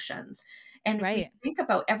their emotions. And if we Right. think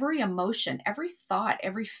about every emotion, every thought,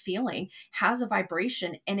 every feeling has a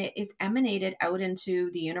vibration and it is emanated out into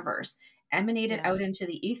the universe, emanated Yeah. out into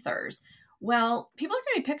the ethers. Well, people are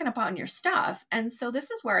going to be picking up on your stuff. And so this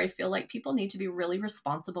is where I feel like people need to be really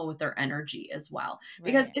responsible with their energy as well.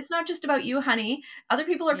 Because Right. it's not just about you, honey. Other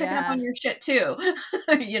people are picking up Yeah. on your shit too,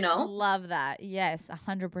 you know? Love that. Yes,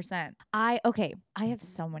 100%. I have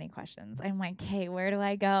so many questions. I'm like, "Hey, where do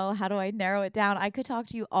I go? How do I narrow it down?" I could talk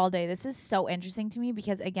to you all day. This is so interesting to me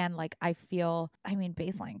because again, like I feel, I mean,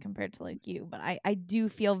 baseline compared to like you, but I do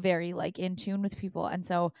feel very like in tune with people. And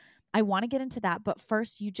so I want to get into that, but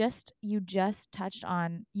first you just touched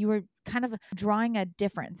on you were kind of drawing a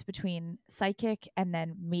difference between psychic and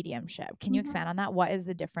then mediumship. Can you Mhm. expand on that? What is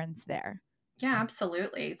the difference there? Yeah,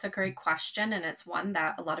 absolutely. It's a great question. And it's one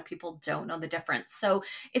that a lot of people don't know the difference. So,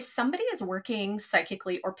 if somebody is working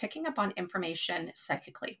psychically or picking up on information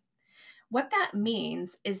psychically, what that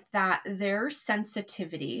means is that their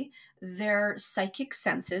sensitivity, their psychic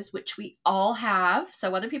senses, which we all have,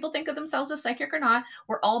 so whether people think of themselves as psychic or not,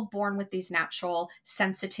 we're all born with these natural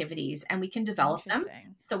sensitivities and we can develop them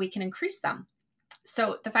Interesting. so we can increase them.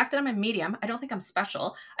 So the fact that I'm a medium, I don't think I'm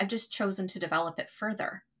special. I've just chosen to develop it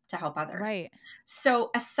further to help others. Right.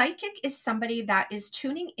 So a psychic is somebody that is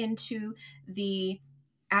tuning into the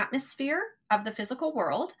atmosphere of the physical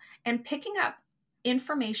world and picking up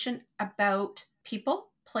information about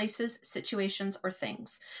people, places, situations, or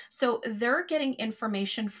things. So they're getting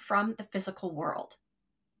information from the physical world.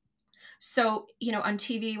 So, on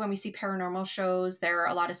TV, when we see paranormal shows, there are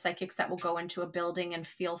a lot of psychics that will go into a building and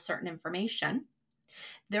feel certain information.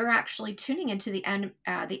 They're actually tuning into the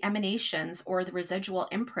emanations or the residual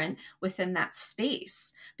imprint within that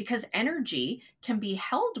space, because energy can be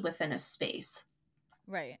held within a space,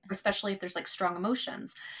 Right. especially if there's like strong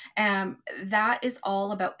emotions. That is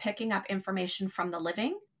all about picking up information from the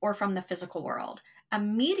living or from the physical world. A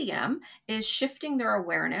medium is shifting their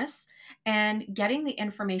awareness and getting the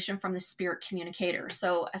information from the spirit communicator.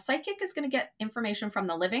 So a psychic is going to get information from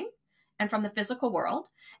the living and from the physical world,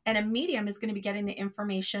 and a medium is going to be getting the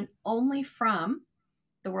information only from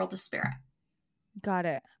the world of spirit. Got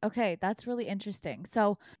it. Okay, that's really interesting.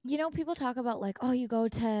 So, people talk about like, oh, you go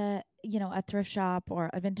to, a thrift shop or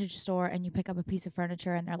a vintage store and you pick up a piece of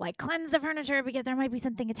furniture and they're like, cleanse the furniture because there might be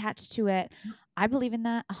something attached to it. I believe in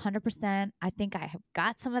that 100%. I think I have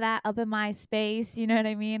got some of that up in my space, you know what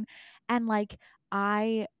I mean? And like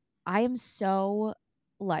I I am so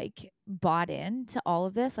like bought in to all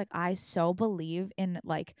of this. Like I so believe in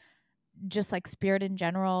like just like spirit in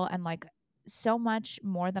general and like so much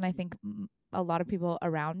more than I think a lot of people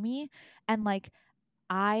around me. And like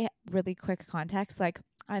I really quick context, like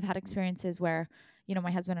I've had experiences where, my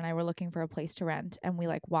husband and I were looking for a place to rent and we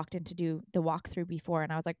like walked in to do the walkthrough before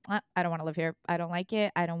and I was like, I don't want to live here. I don't like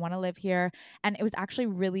it. I don't want to live here. And it was actually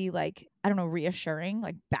really like, I don't know, reassuring,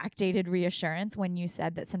 like backdated reassurance when you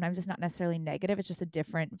said that sometimes it's not necessarily negative, it's just a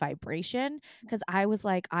different vibration. Cause I was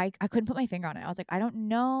like, I couldn't put my finger on it. I was like, I don't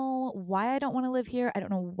know why I don't want to live here. I don't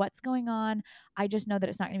know what's going on. I just know that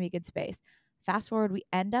it's not going to be a good space. Fast forward, we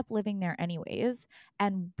end up living there anyways.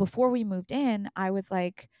 And before we moved in, I was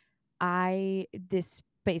like, this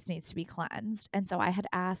space needs to be cleansed. And so I had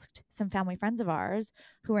asked some family friends of ours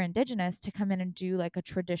who are indigenous to come in and do like a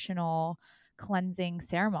traditional cleansing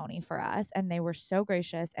ceremony for us. And they were so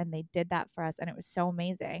gracious and they did that for us. And it was so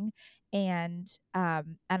amazing. And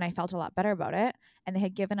I felt a lot better about it. And they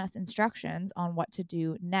had given us instructions on what to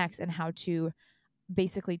do next and how to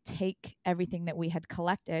basically take everything that we had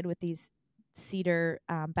collected with these cedar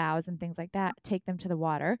boughs and things like that, take them to the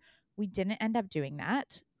water. We didn't end up doing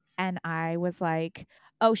that. And I was like,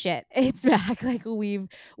 oh shit, it's back. Like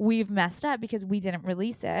we've messed up because we didn't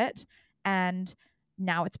release it. And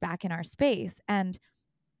now it's back in our space. And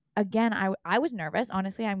again, I was nervous.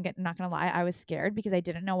 Honestly, not gonna lie. I was scared because I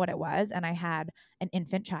didn't know what it was. And I had an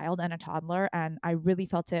infant child and a toddler, and I really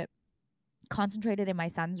felt it concentrated in my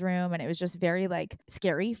son's room, and it was just very like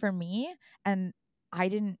scary for me, and I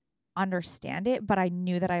didn't understand it, but I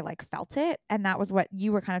knew that I like felt it. And that was what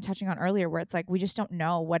you were kind of touching on earlier, where it's like we just don't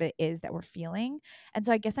know what it is that we're feeling. And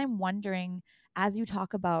so I guess I'm wondering, as you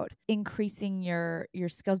talk about increasing your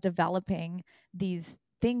skills, developing these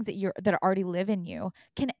things that already live in you,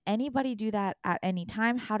 can anybody do that at any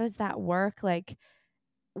time? How does that work? Like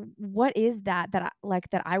what is that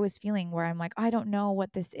I was feeling where I'm like, I don't know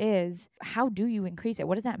what this is. How do you increase it?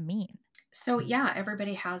 What does that mean? So, yeah,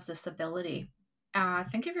 everybody has this ability.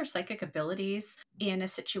 Think of your psychic abilities in a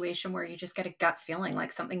situation where you just get a gut feeling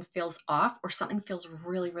like something feels off or something feels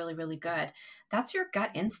really, really, really good. That's your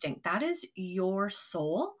gut instinct. That is your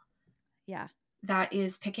soul Yeah. that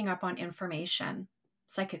is picking up on information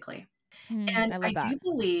psychically. Mm, And I I love do that.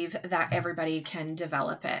 believe that everybody can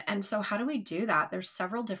develop it. And so, how do we do that? There's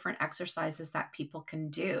several different exercises that people can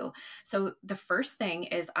do. So, the first thing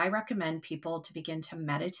is I recommend people to begin to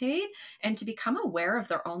meditate and to become aware of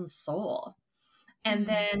their own soul, and Hmm.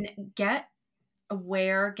 then get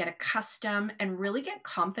aware, get accustomed, and really get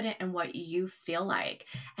confident in what you feel like.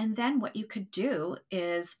 And then what you could do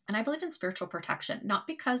is, and I believe in spiritual protection, not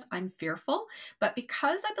because I'm fearful, but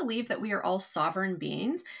because I believe that we are all sovereign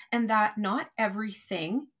beings and that not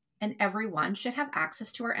everything and everyone should have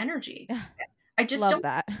access to our energy. I just Love don't.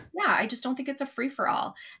 that. Yeah, I just don't think it's a free for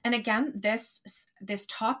all. And again, this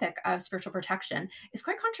topic of spiritual protection is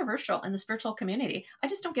quite controversial in the spiritual community. I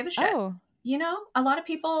just don't give a shit. Oh, A lot of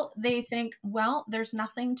people, they think, well, there's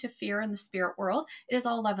nothing to fear in the spirit world. It is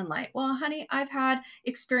all love and light. Well, honey, I've had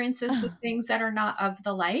experiences with things that are not of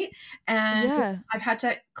the light, and yeah. I've had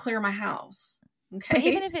to clear my house. But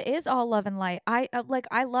even Okay. if it is all love and light, I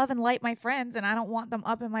love and light my friends, and I don't want them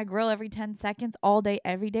up in my grill every 10 seconds all day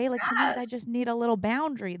every day. Like sometimes I Yes. just need a little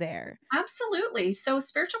boundary there. Absolutely. So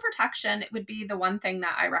spiritual protection would be the one thing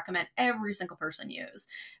that I recommend every single person use,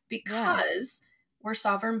 Yeah. because we're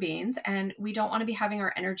sovereign beings and we don't want to be having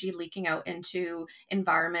our energy leaking out into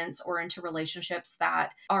environments or into relationships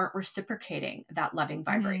that aren't reciprocating that loving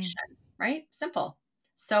Mm-hmm. vibration, right? Simple.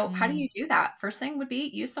 So how do Mm. you do that? First thing would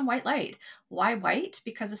be use some white light. Why white?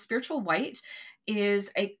 Because a spiritual white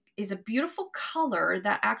is a beautiful color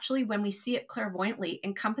that actually, when we see it clairvoyantly,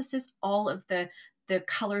 encompasses all of the the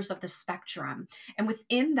colors of the spectrum. And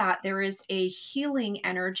within that, there is a healing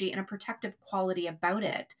energy and a protective quality about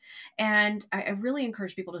it. And I really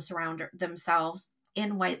encourage people to surround themselves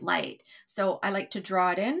in white light. So I like to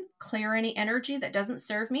draw it in, clear any energy that doesn't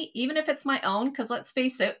serve me, even if it's my own, because let's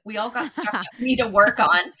face it, we all got stuff that we need to work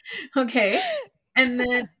on. Okay. And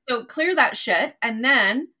then, so clear that shit and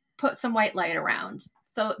then put some white light around.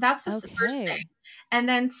 So that's the first thing. Okay. And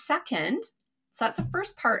then second, so that's the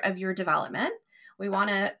first part of your development. We want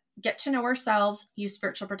to get to know ourselves, use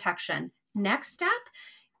spiritual protection. Next step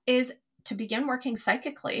is to begin working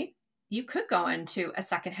psychically. You could go into a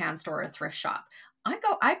secondhand store or a thrift shop.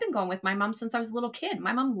 I've been going with my mom since I was a little kid.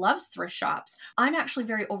 My mom loves thrift shops. I'm actually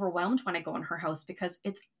very overwhelmed when I go in her house because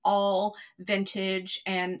it's all vintage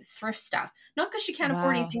and thrift stuff. Not because she can't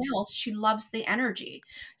afford Wow. anything else. She loves the energy.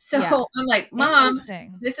 So Yeah. I'm like, Mom,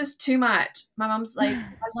 Interesting. this is too much. My mom's like,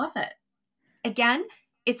 I love it. Again,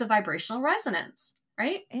 it's a vibrational resonance,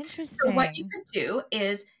 right? So what you Interesting. could do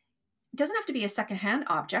is, it doesn't have to be a secondhand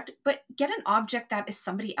object, but get an object that is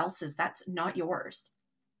somebody else's, that's not yours.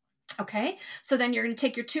 Okay. So then you're going to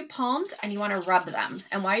take your two palms and you want to rub them.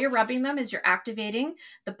 And while you're rubbing them is you're activating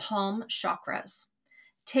the palm chakras.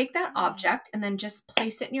 Take that Hmm. object and then just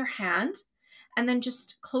place it in your hand. And then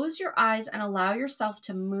just close your eyes and allow yourself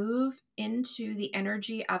to move into the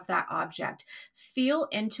energy of that object. Feel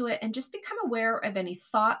into it and just become aware of any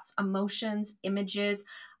thoughts, emotions, images,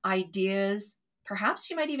 ideas. Perhaps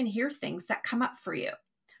you might even hear things that come up for you.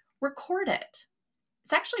 Record it.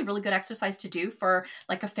 It's actually a really good exercise to do for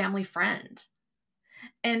like a family friend,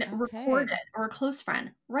 and record Okay. it, or a close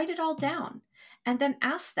friend. Write it all down and then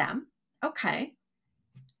ask them, okay,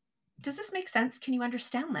 does this make sense? Can you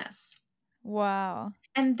understand this? Wow.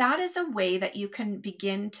 And that is a way that you can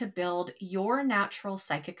begin to build your natural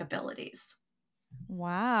psychic abilities.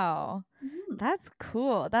 Wow. Mhm. That's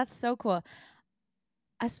cool. That's so cool.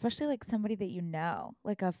 Especially like somebody that you know,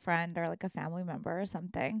 like a friend or like a family member or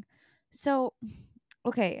something. So,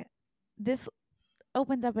 okay, this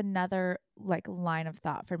opens up another like line of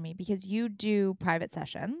thought for me because you do private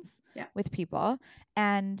sessions Yeah, with people,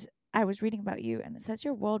 and I was reading about you and it says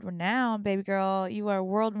you're world renowned, baby girl. You are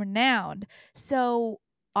world renowned. So,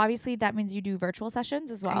 obviously that means you do virtual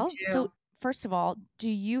sessions as I well. So, do. first of all, do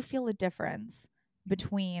you feel a difference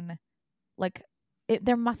between like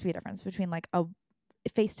there must be a difference between like a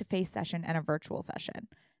face-to-face session and a virtual session?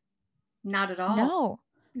 Not at all. No.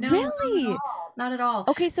 No, not at Really? all. Not at all.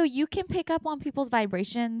 Okay, so you can pick up on people's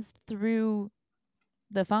vibrations through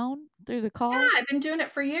the phone, through the call? Yeah, I've been doing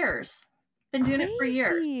it for years. Been doing it for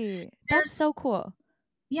years. Crazy. That's There's so cool.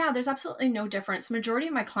 Yeah, there's absolutely no difference. Majority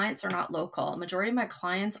of my clients are not local. Majority of my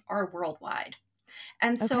clients are worldwide.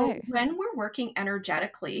 And so Okay. when we're working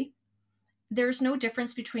energetically, there's no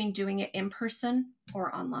difference between doing it in person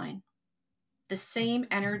or online. The same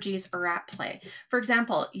energies are at play. For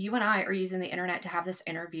example, you and I are using the internet to have this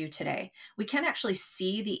interview today. We can't actually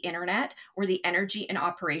see the internet or the energy in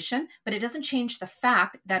operation, but it doesn't change the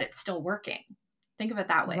fact that it's still working. Think of it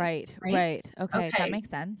that way, Right, right? right. Okay, that Okay. makes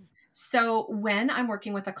sense. So when I'm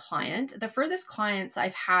working with a client, the furthest clients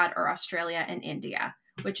I've had are Australia and India,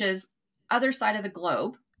 which is other side of the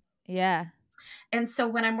globe. Yeah. And so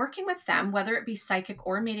when I'm working with them, whether it be psychic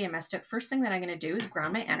or mediumistic, first thing that I'm going to do is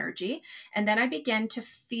ground my energy. And then I begin to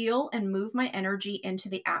feel and move my energy into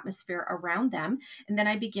the atmosphere around them. And then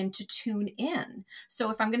I begin to tune in.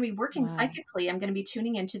 So if I'm going to be working Wow. psychically, I'm going to be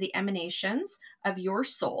tuning into the emanations of your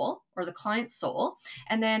soul or the client's soul.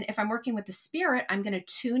 And then if I'm working with the spirit, I'm going to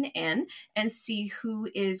tune in and see who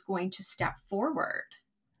is going to step forward.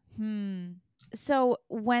 Hmm. So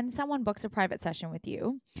when someone books a private session with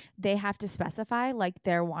you, they have to specify like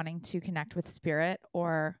they're wanting to connect with spirit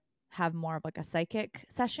or have more of like a psychic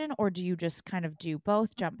session, or do you just kind of do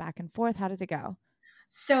both, jump back and forth? How does it go?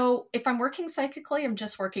 So if I'm working psychically, I'm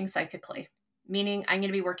just working psychically, meaning I'm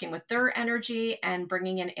going to be working with their energy and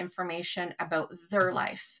bringing in information about their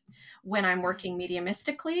life. When I'm working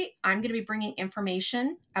mediumistically, I'm going to be bringing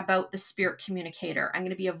information about the spirit communicator. I'm going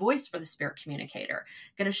to be a voice for the spirit communicator,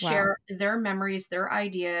 going to Wow. share their memories, their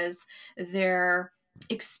ideas, their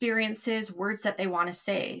experiences, words that they want to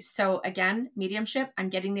say. So again, mediumship, I'm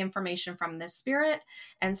getting the information from the spirit,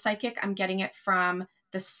 and psychic, I'm getting it from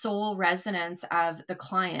the soul resonance of the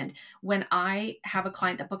client. When I have a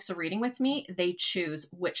client that books a reading with me, they choose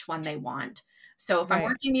which one they want. So if I'm Right.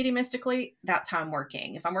 working mediumistically, that's how I'm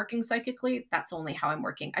working. If I'm working psychically, that's only how I'm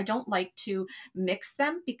working. I don't like to mix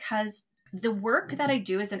them because the work that I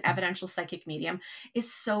do as an evidential psychic medium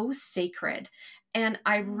is so sacred. And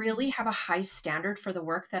I Mm. really have a high standard for the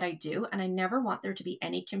work that I do. And I never want there to be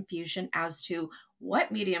any confusion as to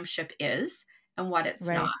what mediumship is and what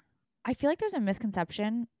it's not. Right. I feel like there's a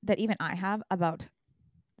misconception that even I have about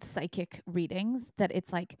psychic readings, that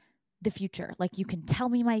it's like the future. Like, you can tell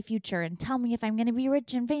me my future and tell me if I'm going to be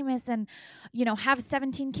rich and famous and, have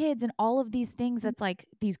 17 kids and all of these things. That's like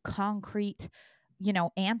these concrete,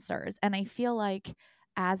 answers. And I feel like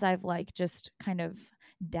as I've like just kind of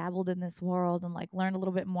dabbled in this world and like learned a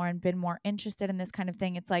little bit more and been more interested in this kind of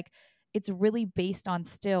thing, it's like it's really based on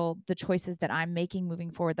still the choices that I'm making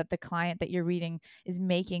moving forward, that the client that you're reading is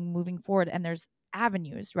making moving forward. And there's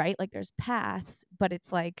avenues, right? Like there's paths, but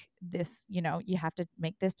it's like this, you have to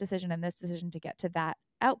make this decision and this decision to get to that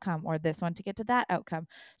outcome, or this one to get to that outcome.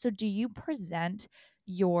 So do you present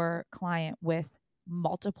your client with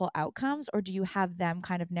multiple outcomes, or do you have them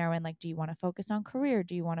kind of narrow in, like, do you want to focus on career?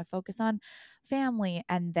 Do you want to focus on family?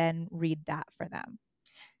 And then read that for them?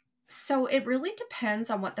 So it really depends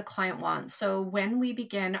on what the client wants. So when we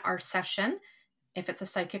begin our session, if it's a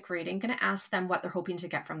psychic reading, going to ask them what they're hoping to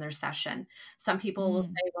get from their session. Some people will Mm,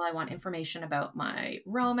 say, well, I want information about my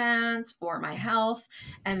romance or my health.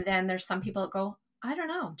 And then there's some people that go, I don't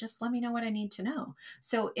know, just let me know what I need to know.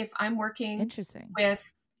 So if I'm working interesting.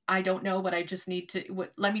 with, I don't know, but I just need to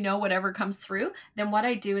let me know whatever comes through. Then what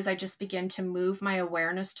I do is I just begin to move my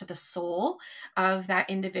awareness to the soul of that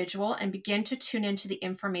individual and begin to tune into the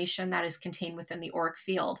information that is contained within the auric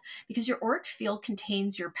field, because your auric field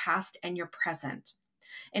contains your past and your present.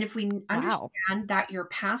 And if we Wow. understand that your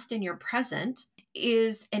past and your present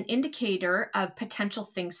is an indicator of potential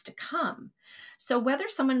things to come. So whether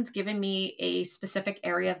someone's given me a specific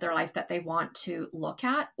area of their life that they want to look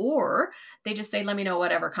at, or they just say, let me know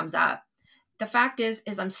whatever comes up, the fact is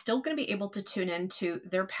I'm still going to be able to tune into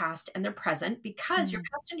their past and their present, because your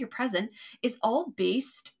Mm, past and your present is all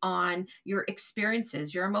based on your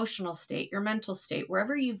experiences, your emotional state, your mental state,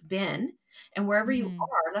 wherever you've been and wherever you mm-hmm.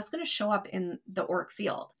 are, that's going to show up in the auric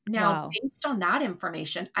field. Now, Wow. based on that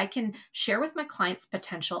information, I can share with my clients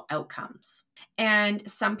potential outcomes. And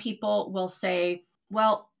some people will say,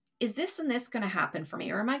 well, is this and this going to happen for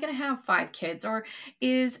me? Or am I going to have 5 kids? Or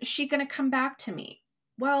is she going to come back to me?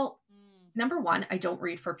 Well, Mm. number one, I don't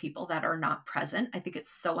read for people that are not present. I think it's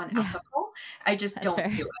so Yeah, unethical. I just that's don't fair.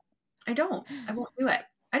 do it. I don't. I won't do it.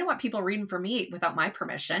 I don't want people reading for me without my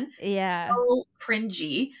permission. Yeah. So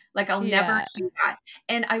cringy. Like, I'll never Yeah. do that.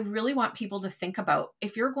 And I really want people to think about,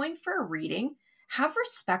 if you're going for a reading, have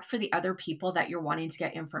respect for the other people that you're wanting to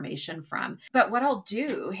get information from. But what I'll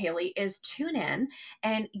do, Haley, is tune in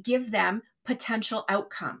and give them potential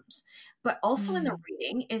outcomes. But also in the Mm,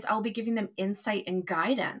 reading is I'll be giving them insight and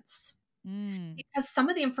guidance, mm. because some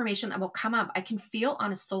of the information that will come up, I can feel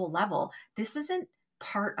on a soul level, this isn't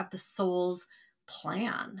part of the soul's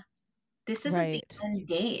plan. This isn't the Right. end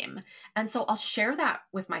game. And so I'll share that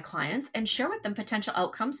with my clients and share with them potential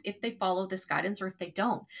outcomes if they follow this guidance or if they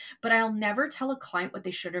don't. But I'll never tell a client what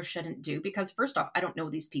they should or shouldn't do, because first off, I don't know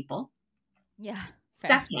these people. Yeah.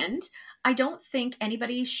 Fair. Second, I don't think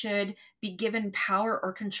anybody should be given power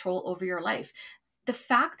or control over your life. The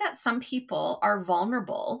fact that some people are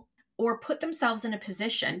vulnerable or put themselves in a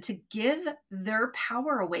position to give their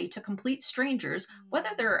power away to complete strangers, whether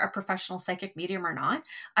Mm. they're a professional psychic medium or not,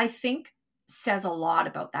 I think says a lot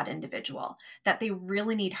about that individual, that they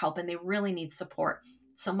really need help and they really need support.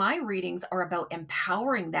 So my readings are about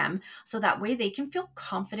empowering them so that way they can feel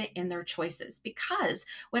confident in their choices. Because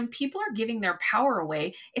when people are giving their power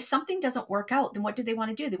away, if something doesn't work out, then what do they want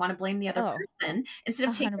to do? They want to blame the other Oh, person instead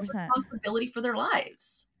of taking 100%. responsibility for their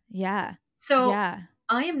lives. Yeah. So Yeah.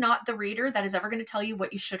 I am not the reader that is ever going to tell you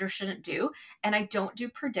what you should or shouldn't do. And I don't do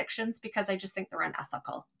predictions because I just think they're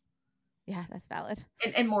unethical. Yeah, that's valid.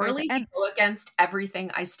 And Very fair. morally, they And go against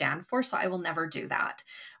everything I stand for. So I will never do that.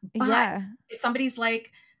 But yeah. if somebody's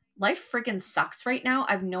like, life friggin' sucks right now,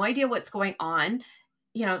 I have no idea what's going on.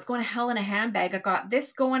 It's going to hell in a handbag. I got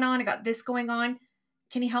this going on. I got this going on.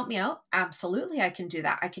 Can you help me out? Absolutely, I can do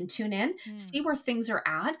that. I can tune in, Hmm. see where things are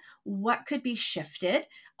at, what could be shifted,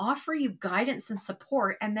 offer you guidance and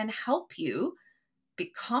support, and then help you be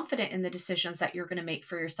confident in the decisions that you're going to make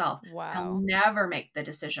for yourself. I'll Wow. never make the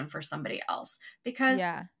decision for somebody else, because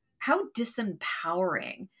Yeah. how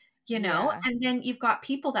disempowering, Yeah. And then you've got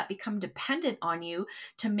people that become dependent on you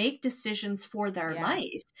to make decisions for their Yeah.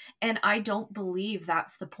 life. And I don't believe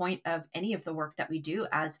that's the point of any of the work that we do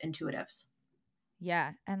as intuitives.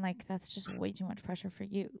 Yeah. And like that's just way too much pressure for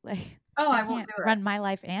you. Like Oh, I I won't can't do it. run my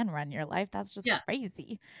life and run your life. That's just Yeah.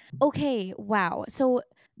 crazy. Okay, wow. So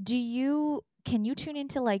can you tune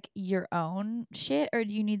into like your own shit, or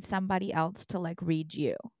do you need somebody else to like read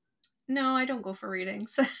you? No, I don't go for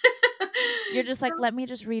readings. You're just like, let me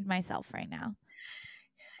just read myself right now.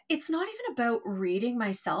 It's not even about reading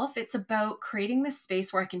myself. It's about creating this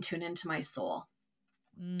space where I can tune into my soul.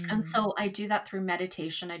 And Mm. so I do that through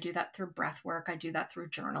meditation. I do that through breath work. I do that through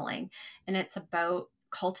journaling. And it's about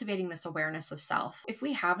cultivating this awareness of self. If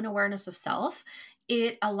we have an awareness of self,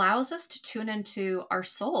 it allows us to tune into our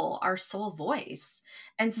soul voice.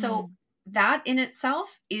 And so Mm. that in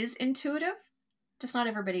itself is intuitive. Just not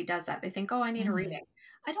everybody does that. They think, oh, I need a Mm-hmm. reading.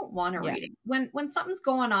 I don't want a Yeah. reading. When something's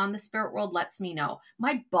going on, the spirit world lets me know.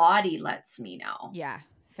 My body lets me know. Yeah.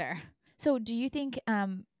 Fair. So do you think,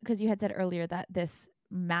 because you had said earlier that this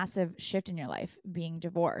massive shift in your life being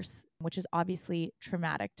divorce, which is obviously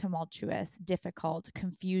traumatic, tumultuous, difficult,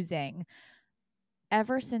 confusing,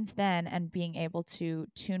 ever since then, and being able to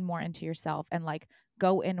tune more into yourself and like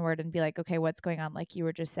go inward and be like, okay, what's going on? Like you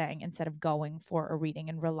were just saying, instead of going for a reading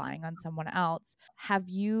and relying on someone else, have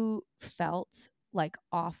you felt like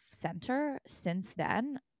off center since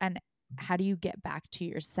then? And how do you get back to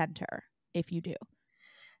your center if you do?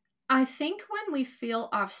 I think when we feel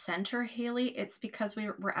off center, Haley, it's because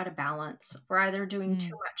we're out of balance. We're either doing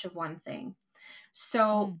too Mm, much of one thing.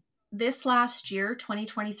 So mm. this last year,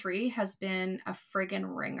 2023, has been a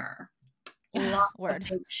friggin' ringer. Lots of Word.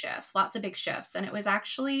 big shifts, lots of big shifts. And it was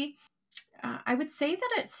actually, I would say that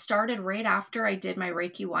it started right after I did my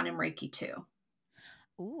Reiki 1 and Reiki 2.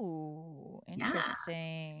 Ooh, Yeah.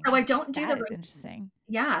 So I interesting. don't do the That is Reiki. interesting.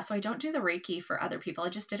 Yeah. So I don't do the Reiki for other people. I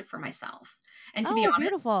just did it for myself. And to be Oh, honest,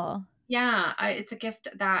 beautiful. yeah, it's a gift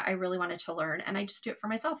that I really wanted to learn. And I just do it for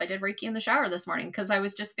myself. I did Reiki in the shower this morning because I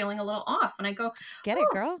was just feeling a little off. And I go, Get it,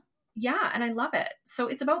 oh, girl. yeah. And I love it. So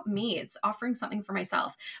it's about me, it's offering something for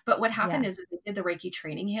myself. But what happened Yeah. is I did the Reiki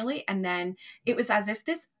training, Haley. And then it was as if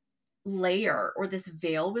this layer or this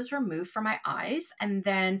veil was removed from my eyes, and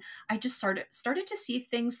then I just started to see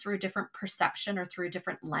things through a different perception or through a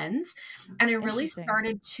different lens, and I really Interesting.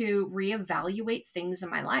 started to reevaluate things in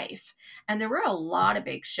my life. And there were a lot of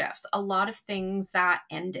big shifts, a lot of things that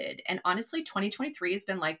ended, and honestly 2023 has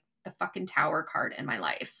been like the fucking tower card in my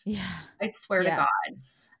life. Yeah. I swear to Yeah. God.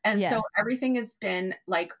 And so Yeah. everything has been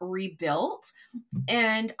like rebuilt.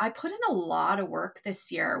 And I put in a lot of work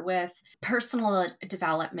this year with personal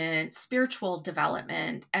development, spiritual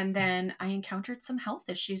development, and then I encountered some health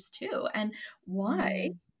issues too. And why?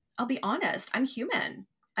 Mm. I'll be honest, I'm human.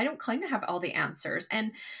 I don't claim to have all the answers.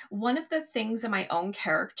 And one of the things in my own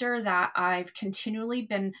character that I've continually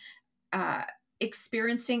been uh,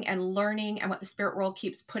 experiencing and learning, and what the spirit world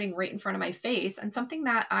keeps putting right in front of my face, and something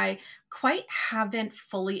that I quite haven't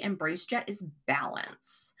fully embraced yet, is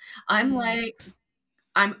balance. I'm Mm. like,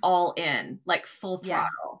 I'm all in, like full Yeah.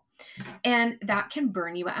 throttle. And that can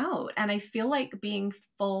burn you out. And I feel like being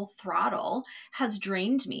full throttle has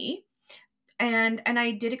drained me. And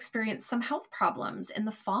I did experience some health problems in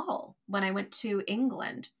the fall when I went to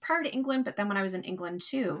England, prior to England, but then when I was in England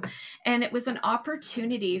too. And it was an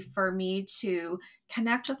opportunity for me to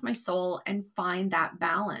connect with my soul and find that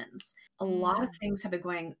balance. A lot of Mm. things have been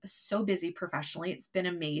going so busy professionally. It's been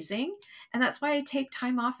amazing. And that's why I take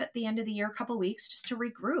time off at the end of the year, a couple weeks, just to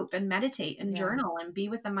regroup and meditate and Yeah. journal and be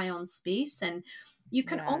within my own space. And you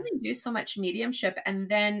can Yeah. only do so much mediumship. And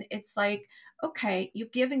then it's like, okay, you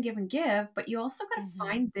give and give and give, but you also got to Mm-hmm.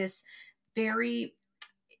 find this very,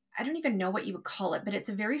 I don't even know what you would call it, but it's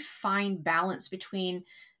a very fine balance between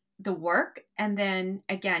the work and then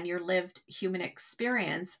again, your lived human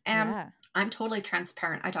experience. And Yeah. I'm totally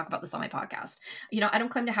transparent. I talk about this on my podcast. I don't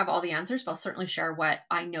claim to have all the answers, but I'll certainly share what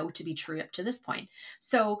I know to be true up to this point.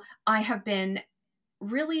 So I have been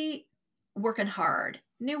really working hard.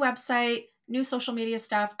 New website, new social media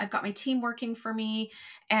stuff. I've got my team working for me,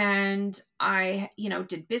 and I,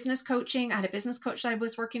 did business coaching. I had a business coach that I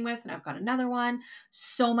was working with, and I've got another one.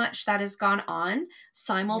 So much that has gone on Yeah.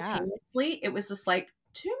 simultaneously. It was just like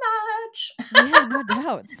too much. Yeah, no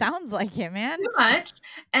doubt. Sounds like it, man. Too much.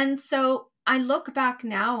 And so I look back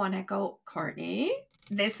now and I go, Courtney,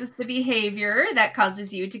 this is the behavior that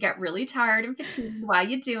causes you to get really tired and fatigued. Why are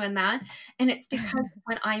you doing that? And it's because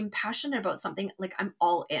when I'm passionate about something, like I'm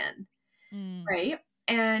all in, Mm, right?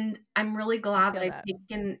 And I'm really I glad that feel I've that.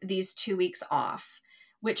 taken these 2 weeks off,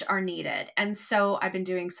 which are needed. And so I've been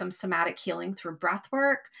doing some somatic healing through breath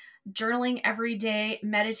work, journaling every day,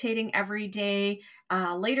 meditating every day.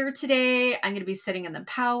 Later today, I'm going to be sitting in the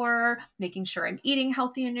power, making sure I'm eating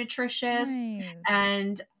healthy and nutritious, Nice.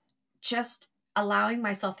 and just allowing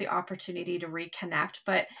myself the opportunity to reconnect,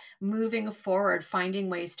 but moving forward, finding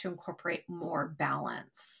ways to incorporate more Mm,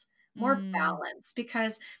 balance,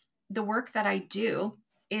 because the work that I do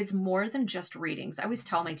is more than just readings. I always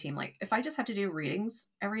tell my team, like, if I just have to do readings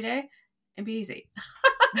every day, it'd be easy.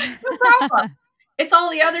 No problem. It's all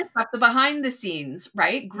the other stuff, the behind the scenes,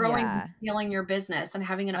 right? Growing and yeah. scaling your business and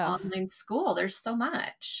having an Oh, online school. There's so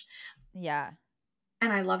much. yeah.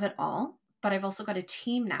 And I love it all. but I've also got a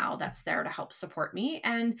team now that's there to help support me.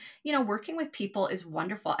 And, working with people is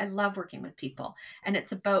wonderful. I love working with people. And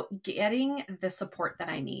it's about getting the support that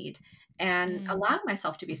I need and Mm. allowing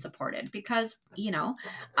myself to be supported because,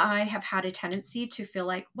 I have had a tendency to feel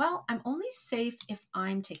like, well, I'm only safe if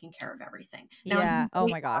I'm taking care of everything. Now I'm Yeah. being Oh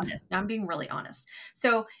really my God. honest. Now I'm being really honest.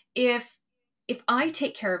 So if I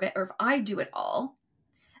take care of it or if I do it all,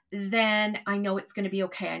 then I know it's going to be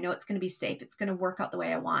okay. I know it's going to be safe. It's going to work out the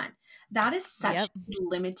way I want. That is such Yep. a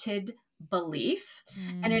limited belief,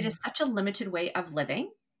 and it Mm. is such a limited way of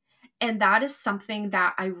living. And that is something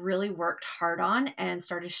that I really worked hard on and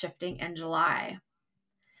started shifting in July.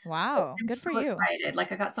 So Wow. I'm Good so for you. excited.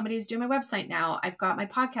 Like I got somebody who's doing my website now. I've got my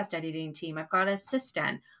podcast editing team. I've got an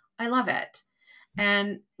assistant. I love it.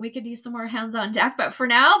 And we could use some more hands on deck, but for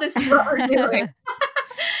now, this is what we're doing.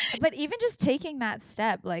 But even just taking that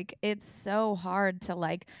step, like it's so hard to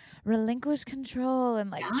like relinquish control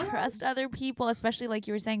and like Yeah. trust other people, especially like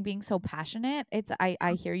you were saying, being so passionate.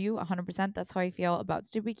 I hear you 100%. That's how I feel about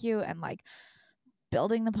Stupid Cute and like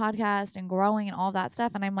building the podcast and growing and all that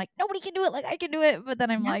stuff. And I'm like, nobody can do it like I can do it. But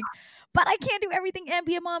then I'm Yeah. like, but I can't do everything and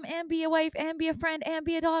be a mom and be a wife and be a friend and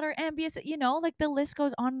be a daughter and be like the list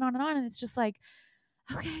goes on and on and on. And it's just like,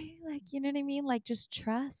 okay, like, you know what I mean? Like, just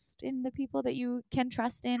trust in the people that you can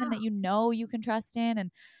trust in and that you can trust in.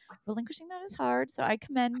 And relinquishing that is hard. So I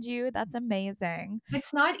commend you. That's amazing.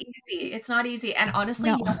 It's not easy. It's not easy. And honestly,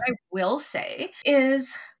 No. what I will say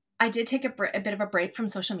is I did take a bit of a break from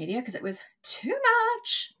social media because it was too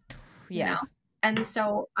much, you know? Yeah. And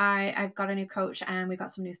so I've got a new coach and we got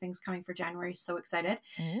some new things coming for January. So excited.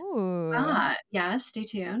 Ooh. Yes, stay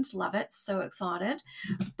tuned. Love it. So excited.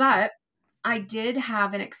 But I did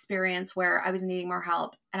have an experience where I was needing more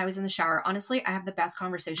help and I was in the shower. Honestly, I have the best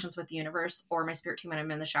conversations with the universe or my spirit team when I'm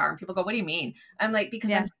in the shower. And people go, "What do you mean?" I'm like, because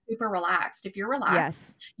I'm Yeah. super relaxed. If you're relaxed,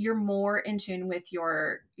 Yes. you're more in tune with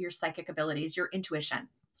your psychic abilities, your intuition.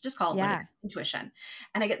 Let's just call it what it Yeah. is, intuition.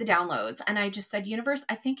 And I get the downloads. And I just said, "Universe,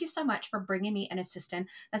 I thank you so much for bringing me an assistant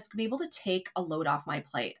that's going to be able to take a load off my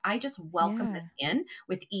plate. I just welcome Yeah. this in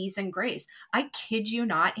with ease and grace." I kid you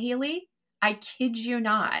not, Haley. I kid you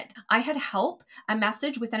not. I had help, a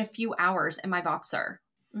message within a few hours in my Voxer.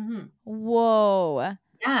 Mhm. Whoa.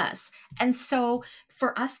 Yes. And so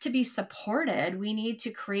for us to be supported, we need to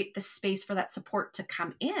create the space for that support to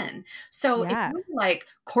come in. So if Yeah. you're like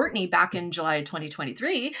Courtney back in July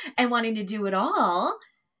 2023 and wanting to do it all,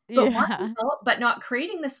 but wanting Yeah. help, but not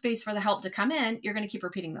creating the space for the help to come in, you're going to keep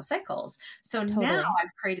repeating those cycles. So now Totally.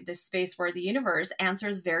 I've created this space where the universe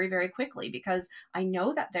answers very, very quickly because I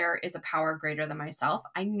know that there is a power greater than myself.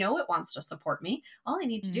 I know it wants to support me. All I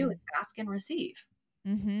need to do is Mm. ask and receive.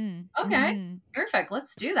 Mm-hmm. Okay, Mm-hmm. perfect.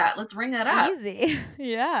 Let's do that. Let's ring that up. Easy.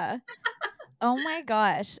 Yeah. Oh my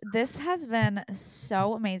gosh, this has been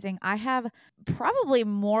so amazing. I have probably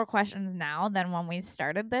more questions now than when we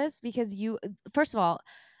started this because first of all,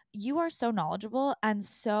 you are so knowledgeable and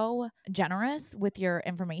so generous with your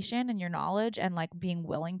information and your knowledge and like being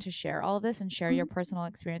willing to share all of this and share your Mhm. personal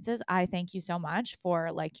experiences. I thank you so much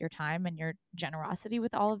for like your time and your generosity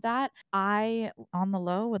with all of that. I, on the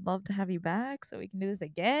low, would love to have you back so we can do this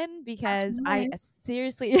again because I Absolutely.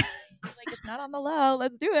 seriously like it's not on the low.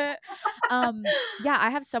 Let's do it. Yeah, I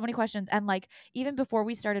have so many questions and like even before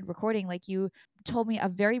we started recording, like you told me a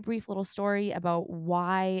very brief little story about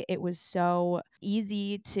why it was so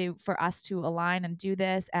easy for us to align and do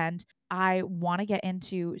this, and I want to get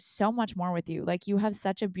into so much more with you. Like you have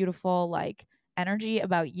such a beautiful like energy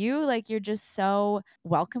about you. Like you're just so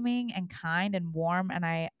welcoming and kind and warm, and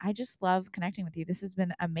I just love connecting with you. This has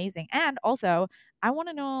been amazing. And also, I want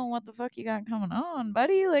to know what the fuck you got coming on,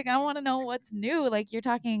 buddy. Like I want to know what's new. Like you're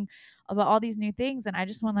talking about all these new things and I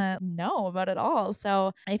just want to know about it all.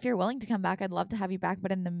 So, if you're willing to come back, I'd love to have you back.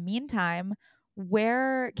 But in the meantime,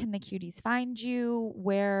 where can the cuties find you?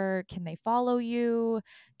 Where can they follow you?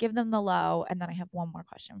 Give them the low. And then I have one more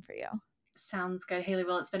question for you. Sounds good, Haley.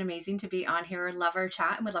 Well, it's been amazing to be on here. Love our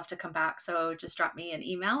chat and would love to come back. So just drop me an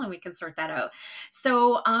email and we can sort that out.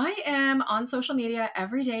 So I am on social media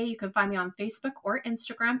every day. You can find me on Facebook or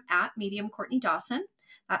Instagram at Medium Courtney Dawson.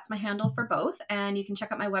 That's my handle for both. And you can check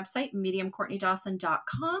out my website,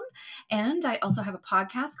 mediumcourtneydawson.com. And I also have a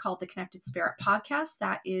podcast called the Connected Spirit Podcast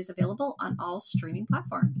that is available on all streaming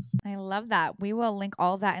platforms. I love that. We will link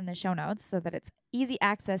all of that in the show notes so that it's easy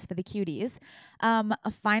access for the cuties.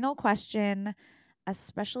 A final question,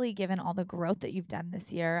 especially given all the growth that you've done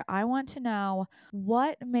this year, I want to know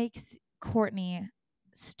what makes Courtney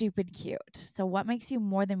stupid cute. So what makes you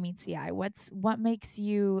more than meets the eye? What makes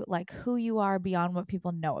you like who you are beyond what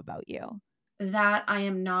people know about you? that I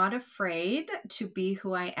am not afraid to be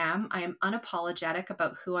who I am. I am unapologetic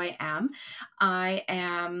about who I am. I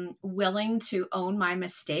am willing to own my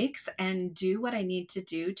mistakes and do what I need to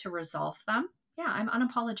do to resolve them. Yeah, I'm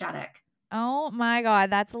unapologetic. Oh my God,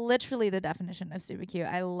 that's literally the definition of super cute.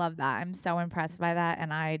 I love that. I'm so impressed by that.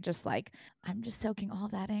 And I'm just soaking all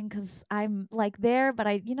of that in because I'm like there, but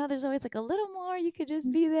there's always like a little more you could just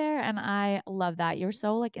be there. And I love that. You're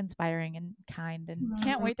so like inspiring and kind and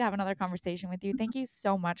can't Mhm. wait to have another conversation with you. Thank you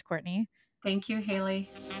so much, Courtney. Thank you, Haley.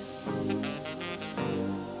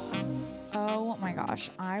 Oh my gosh,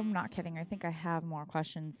 I'm not kidding. I think I have more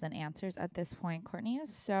questions than answers at this point. Courtney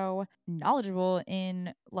is so knowledgeable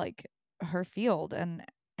in like her field and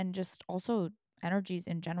just also energies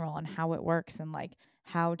in general and how it works and like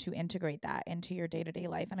how to integrate that into your day-to-day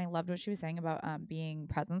life. And I loved what she was saying about being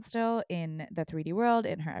present still in the 3D world,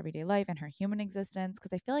 in her everyday life, in her human existence.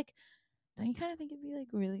 Because I feel like don't you kind of think it'd be like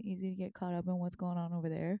really easy to get caught up in what's going on over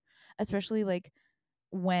there, especially like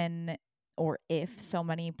when or if so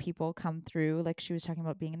many people come through, like she was talking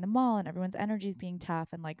about being in the mall and everyone's energies being tough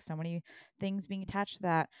and like so many things being attached to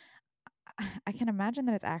that. I can imagine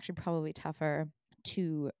that it's actually probably tougher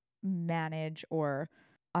to manage or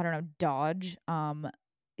I don't know, dodge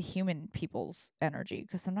human people's energy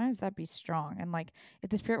because sometimes that'd be strong. And like if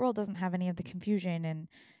the spirit world doesn't have any of the confusion and,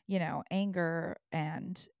 anger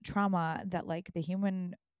and trauma that like the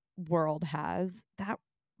human world has, that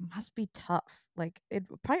must be tough. Like it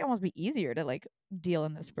would probably almost be easier to like deal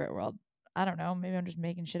in the spirit world. I don't know. Maybe I'm just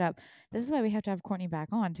making shit up. This is why we have to have Courtney back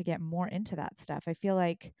on to get more into that stuff. I feel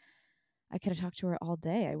like I could have talked to her all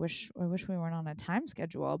day. I wish we weren't on a time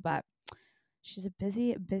schedule, but she's a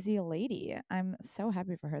busy lady. I'm so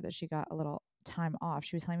happy for her that she got a little time off.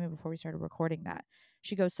 She was telling me before we started recording that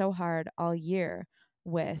she goes so hard all year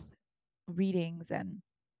with readings and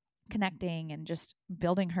connecting and just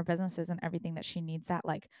building her businesses and everything that she needs that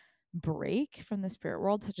like break from the spirit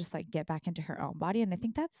world to just like get back into her own body. And I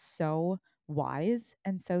think that's so wise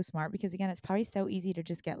and so smart because again, it's probably so easy to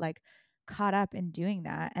just get like caught up in doing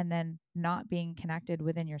that and then not being connected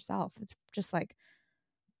within yourself. It's just like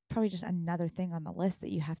probably just another thing on the list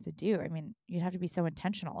that you have to do. I mean, you'd have to be so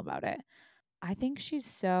intentional about it. I think she's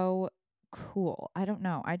so cool. I don't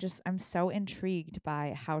know. I'm so intrigued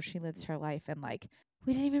by how she lives her life and like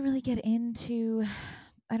we didn't even really get into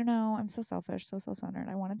I don't know, I'm so selfish, so self-centered.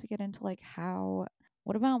 I wanted to get into like how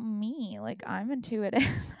what about me? Like I'm intuitive.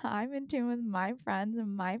 I'm in tune with my friends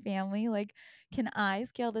and my family. Like, can I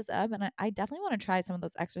scale this up? And I definitely want to try some of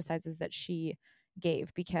those exercises that she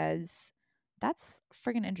gave because that's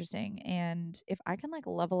friggin' interesting. And if I can like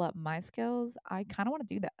level up my skills, I kind of want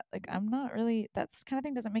to do that. Like, I'm not really, that's kind of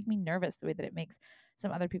thing doesn't make me nervous the way that it makes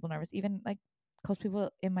some other people nervous. Even like close people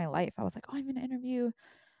in my life. I was like, oh, I'm going to interview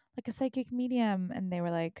like a psychic medium. And they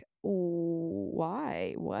were like, oh,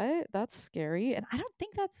 why? What? That's scary. And I don't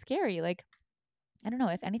think that's scary. Like, I don't know.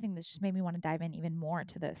 If anything, this just made me want to dive in even more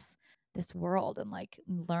to this world and like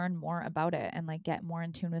learn more about it and like get more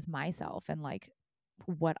in tune with myself and like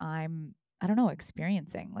what I don't know,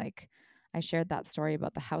 experiencing. Like I shared that story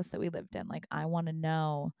about the house that we lived in. Like I want to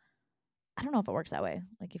know, I don't know if it works that way.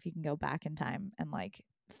 Like if you can go back in time and like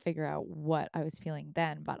figure out what I was feeling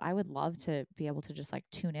then, but I would love to be able to just like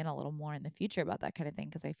tune in a little more in the future about that kind of thing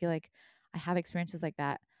because I feel like I have experiences like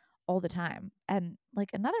that all the time. And like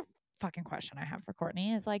another fucking question I have for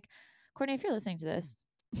Courtney is like, Courtney, if you're listening to this,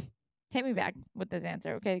 hit me back with this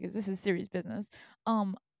answer, okay? Because this is serious business.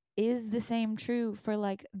 Is the same true for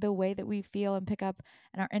like the way that we feel and pick up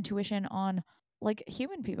and our intuition on like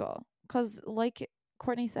human people? Because like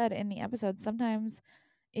Courtney said in the episode, sometimes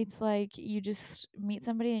it's like you just meet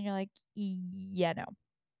somebody and you're like, yeah, no,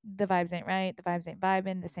 the vibes ain't right. The vibes ain't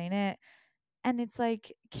vibing. This ain't it. And it's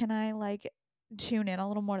like, can I like tune in a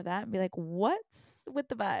little more to that and be like, what's with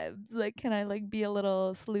the vibes? Like, can I like be a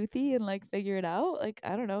little sleuthy and like figure it out? Like,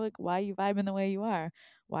 I don't know, like why you vibing the way you are?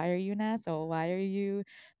 Why are you an asshole? Why are you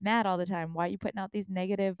mad all the time? Why are you putting out these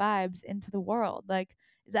negative vibes into the world? Like,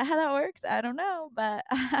 is that how that works? I don't know, but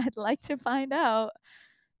I'd like to find out.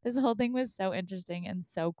 This whole thing was so interesting and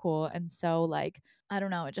so cool and so like I don't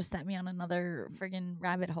know, it just set me on another friggin'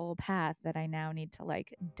 rabbit hole path that I now need to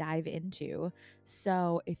like dive into.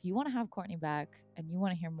 So, if you want to have Courtney back and you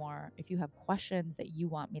want to hear more, if you have questions that you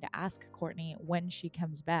want me to ask Courtney when she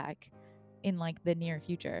comes back in like the near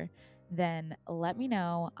future, then let me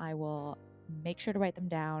know. I will make sure to write them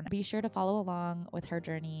down. Be sure to follow along with her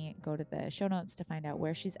journey. Go to the show notes to find out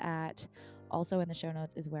where she's at. Also, in the show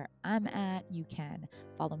notes is where I'm at. You can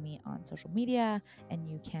follow me on social media and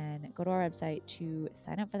you can go to our website to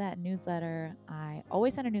sign up for that newsletter. I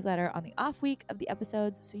always send a newsletter on the off week of the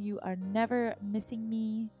episodes, so you are never missing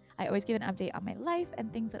me. I always give an update on my life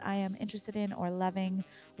and things that I am interested in or loving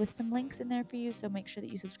with some links in there for you. So make sure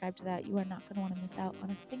that you subscribe to that. You are not going to want to miss out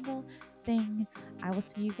on a single thing. I will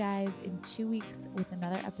see you guys in 2 weeks with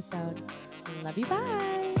another episode. Love you.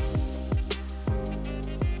 Bye.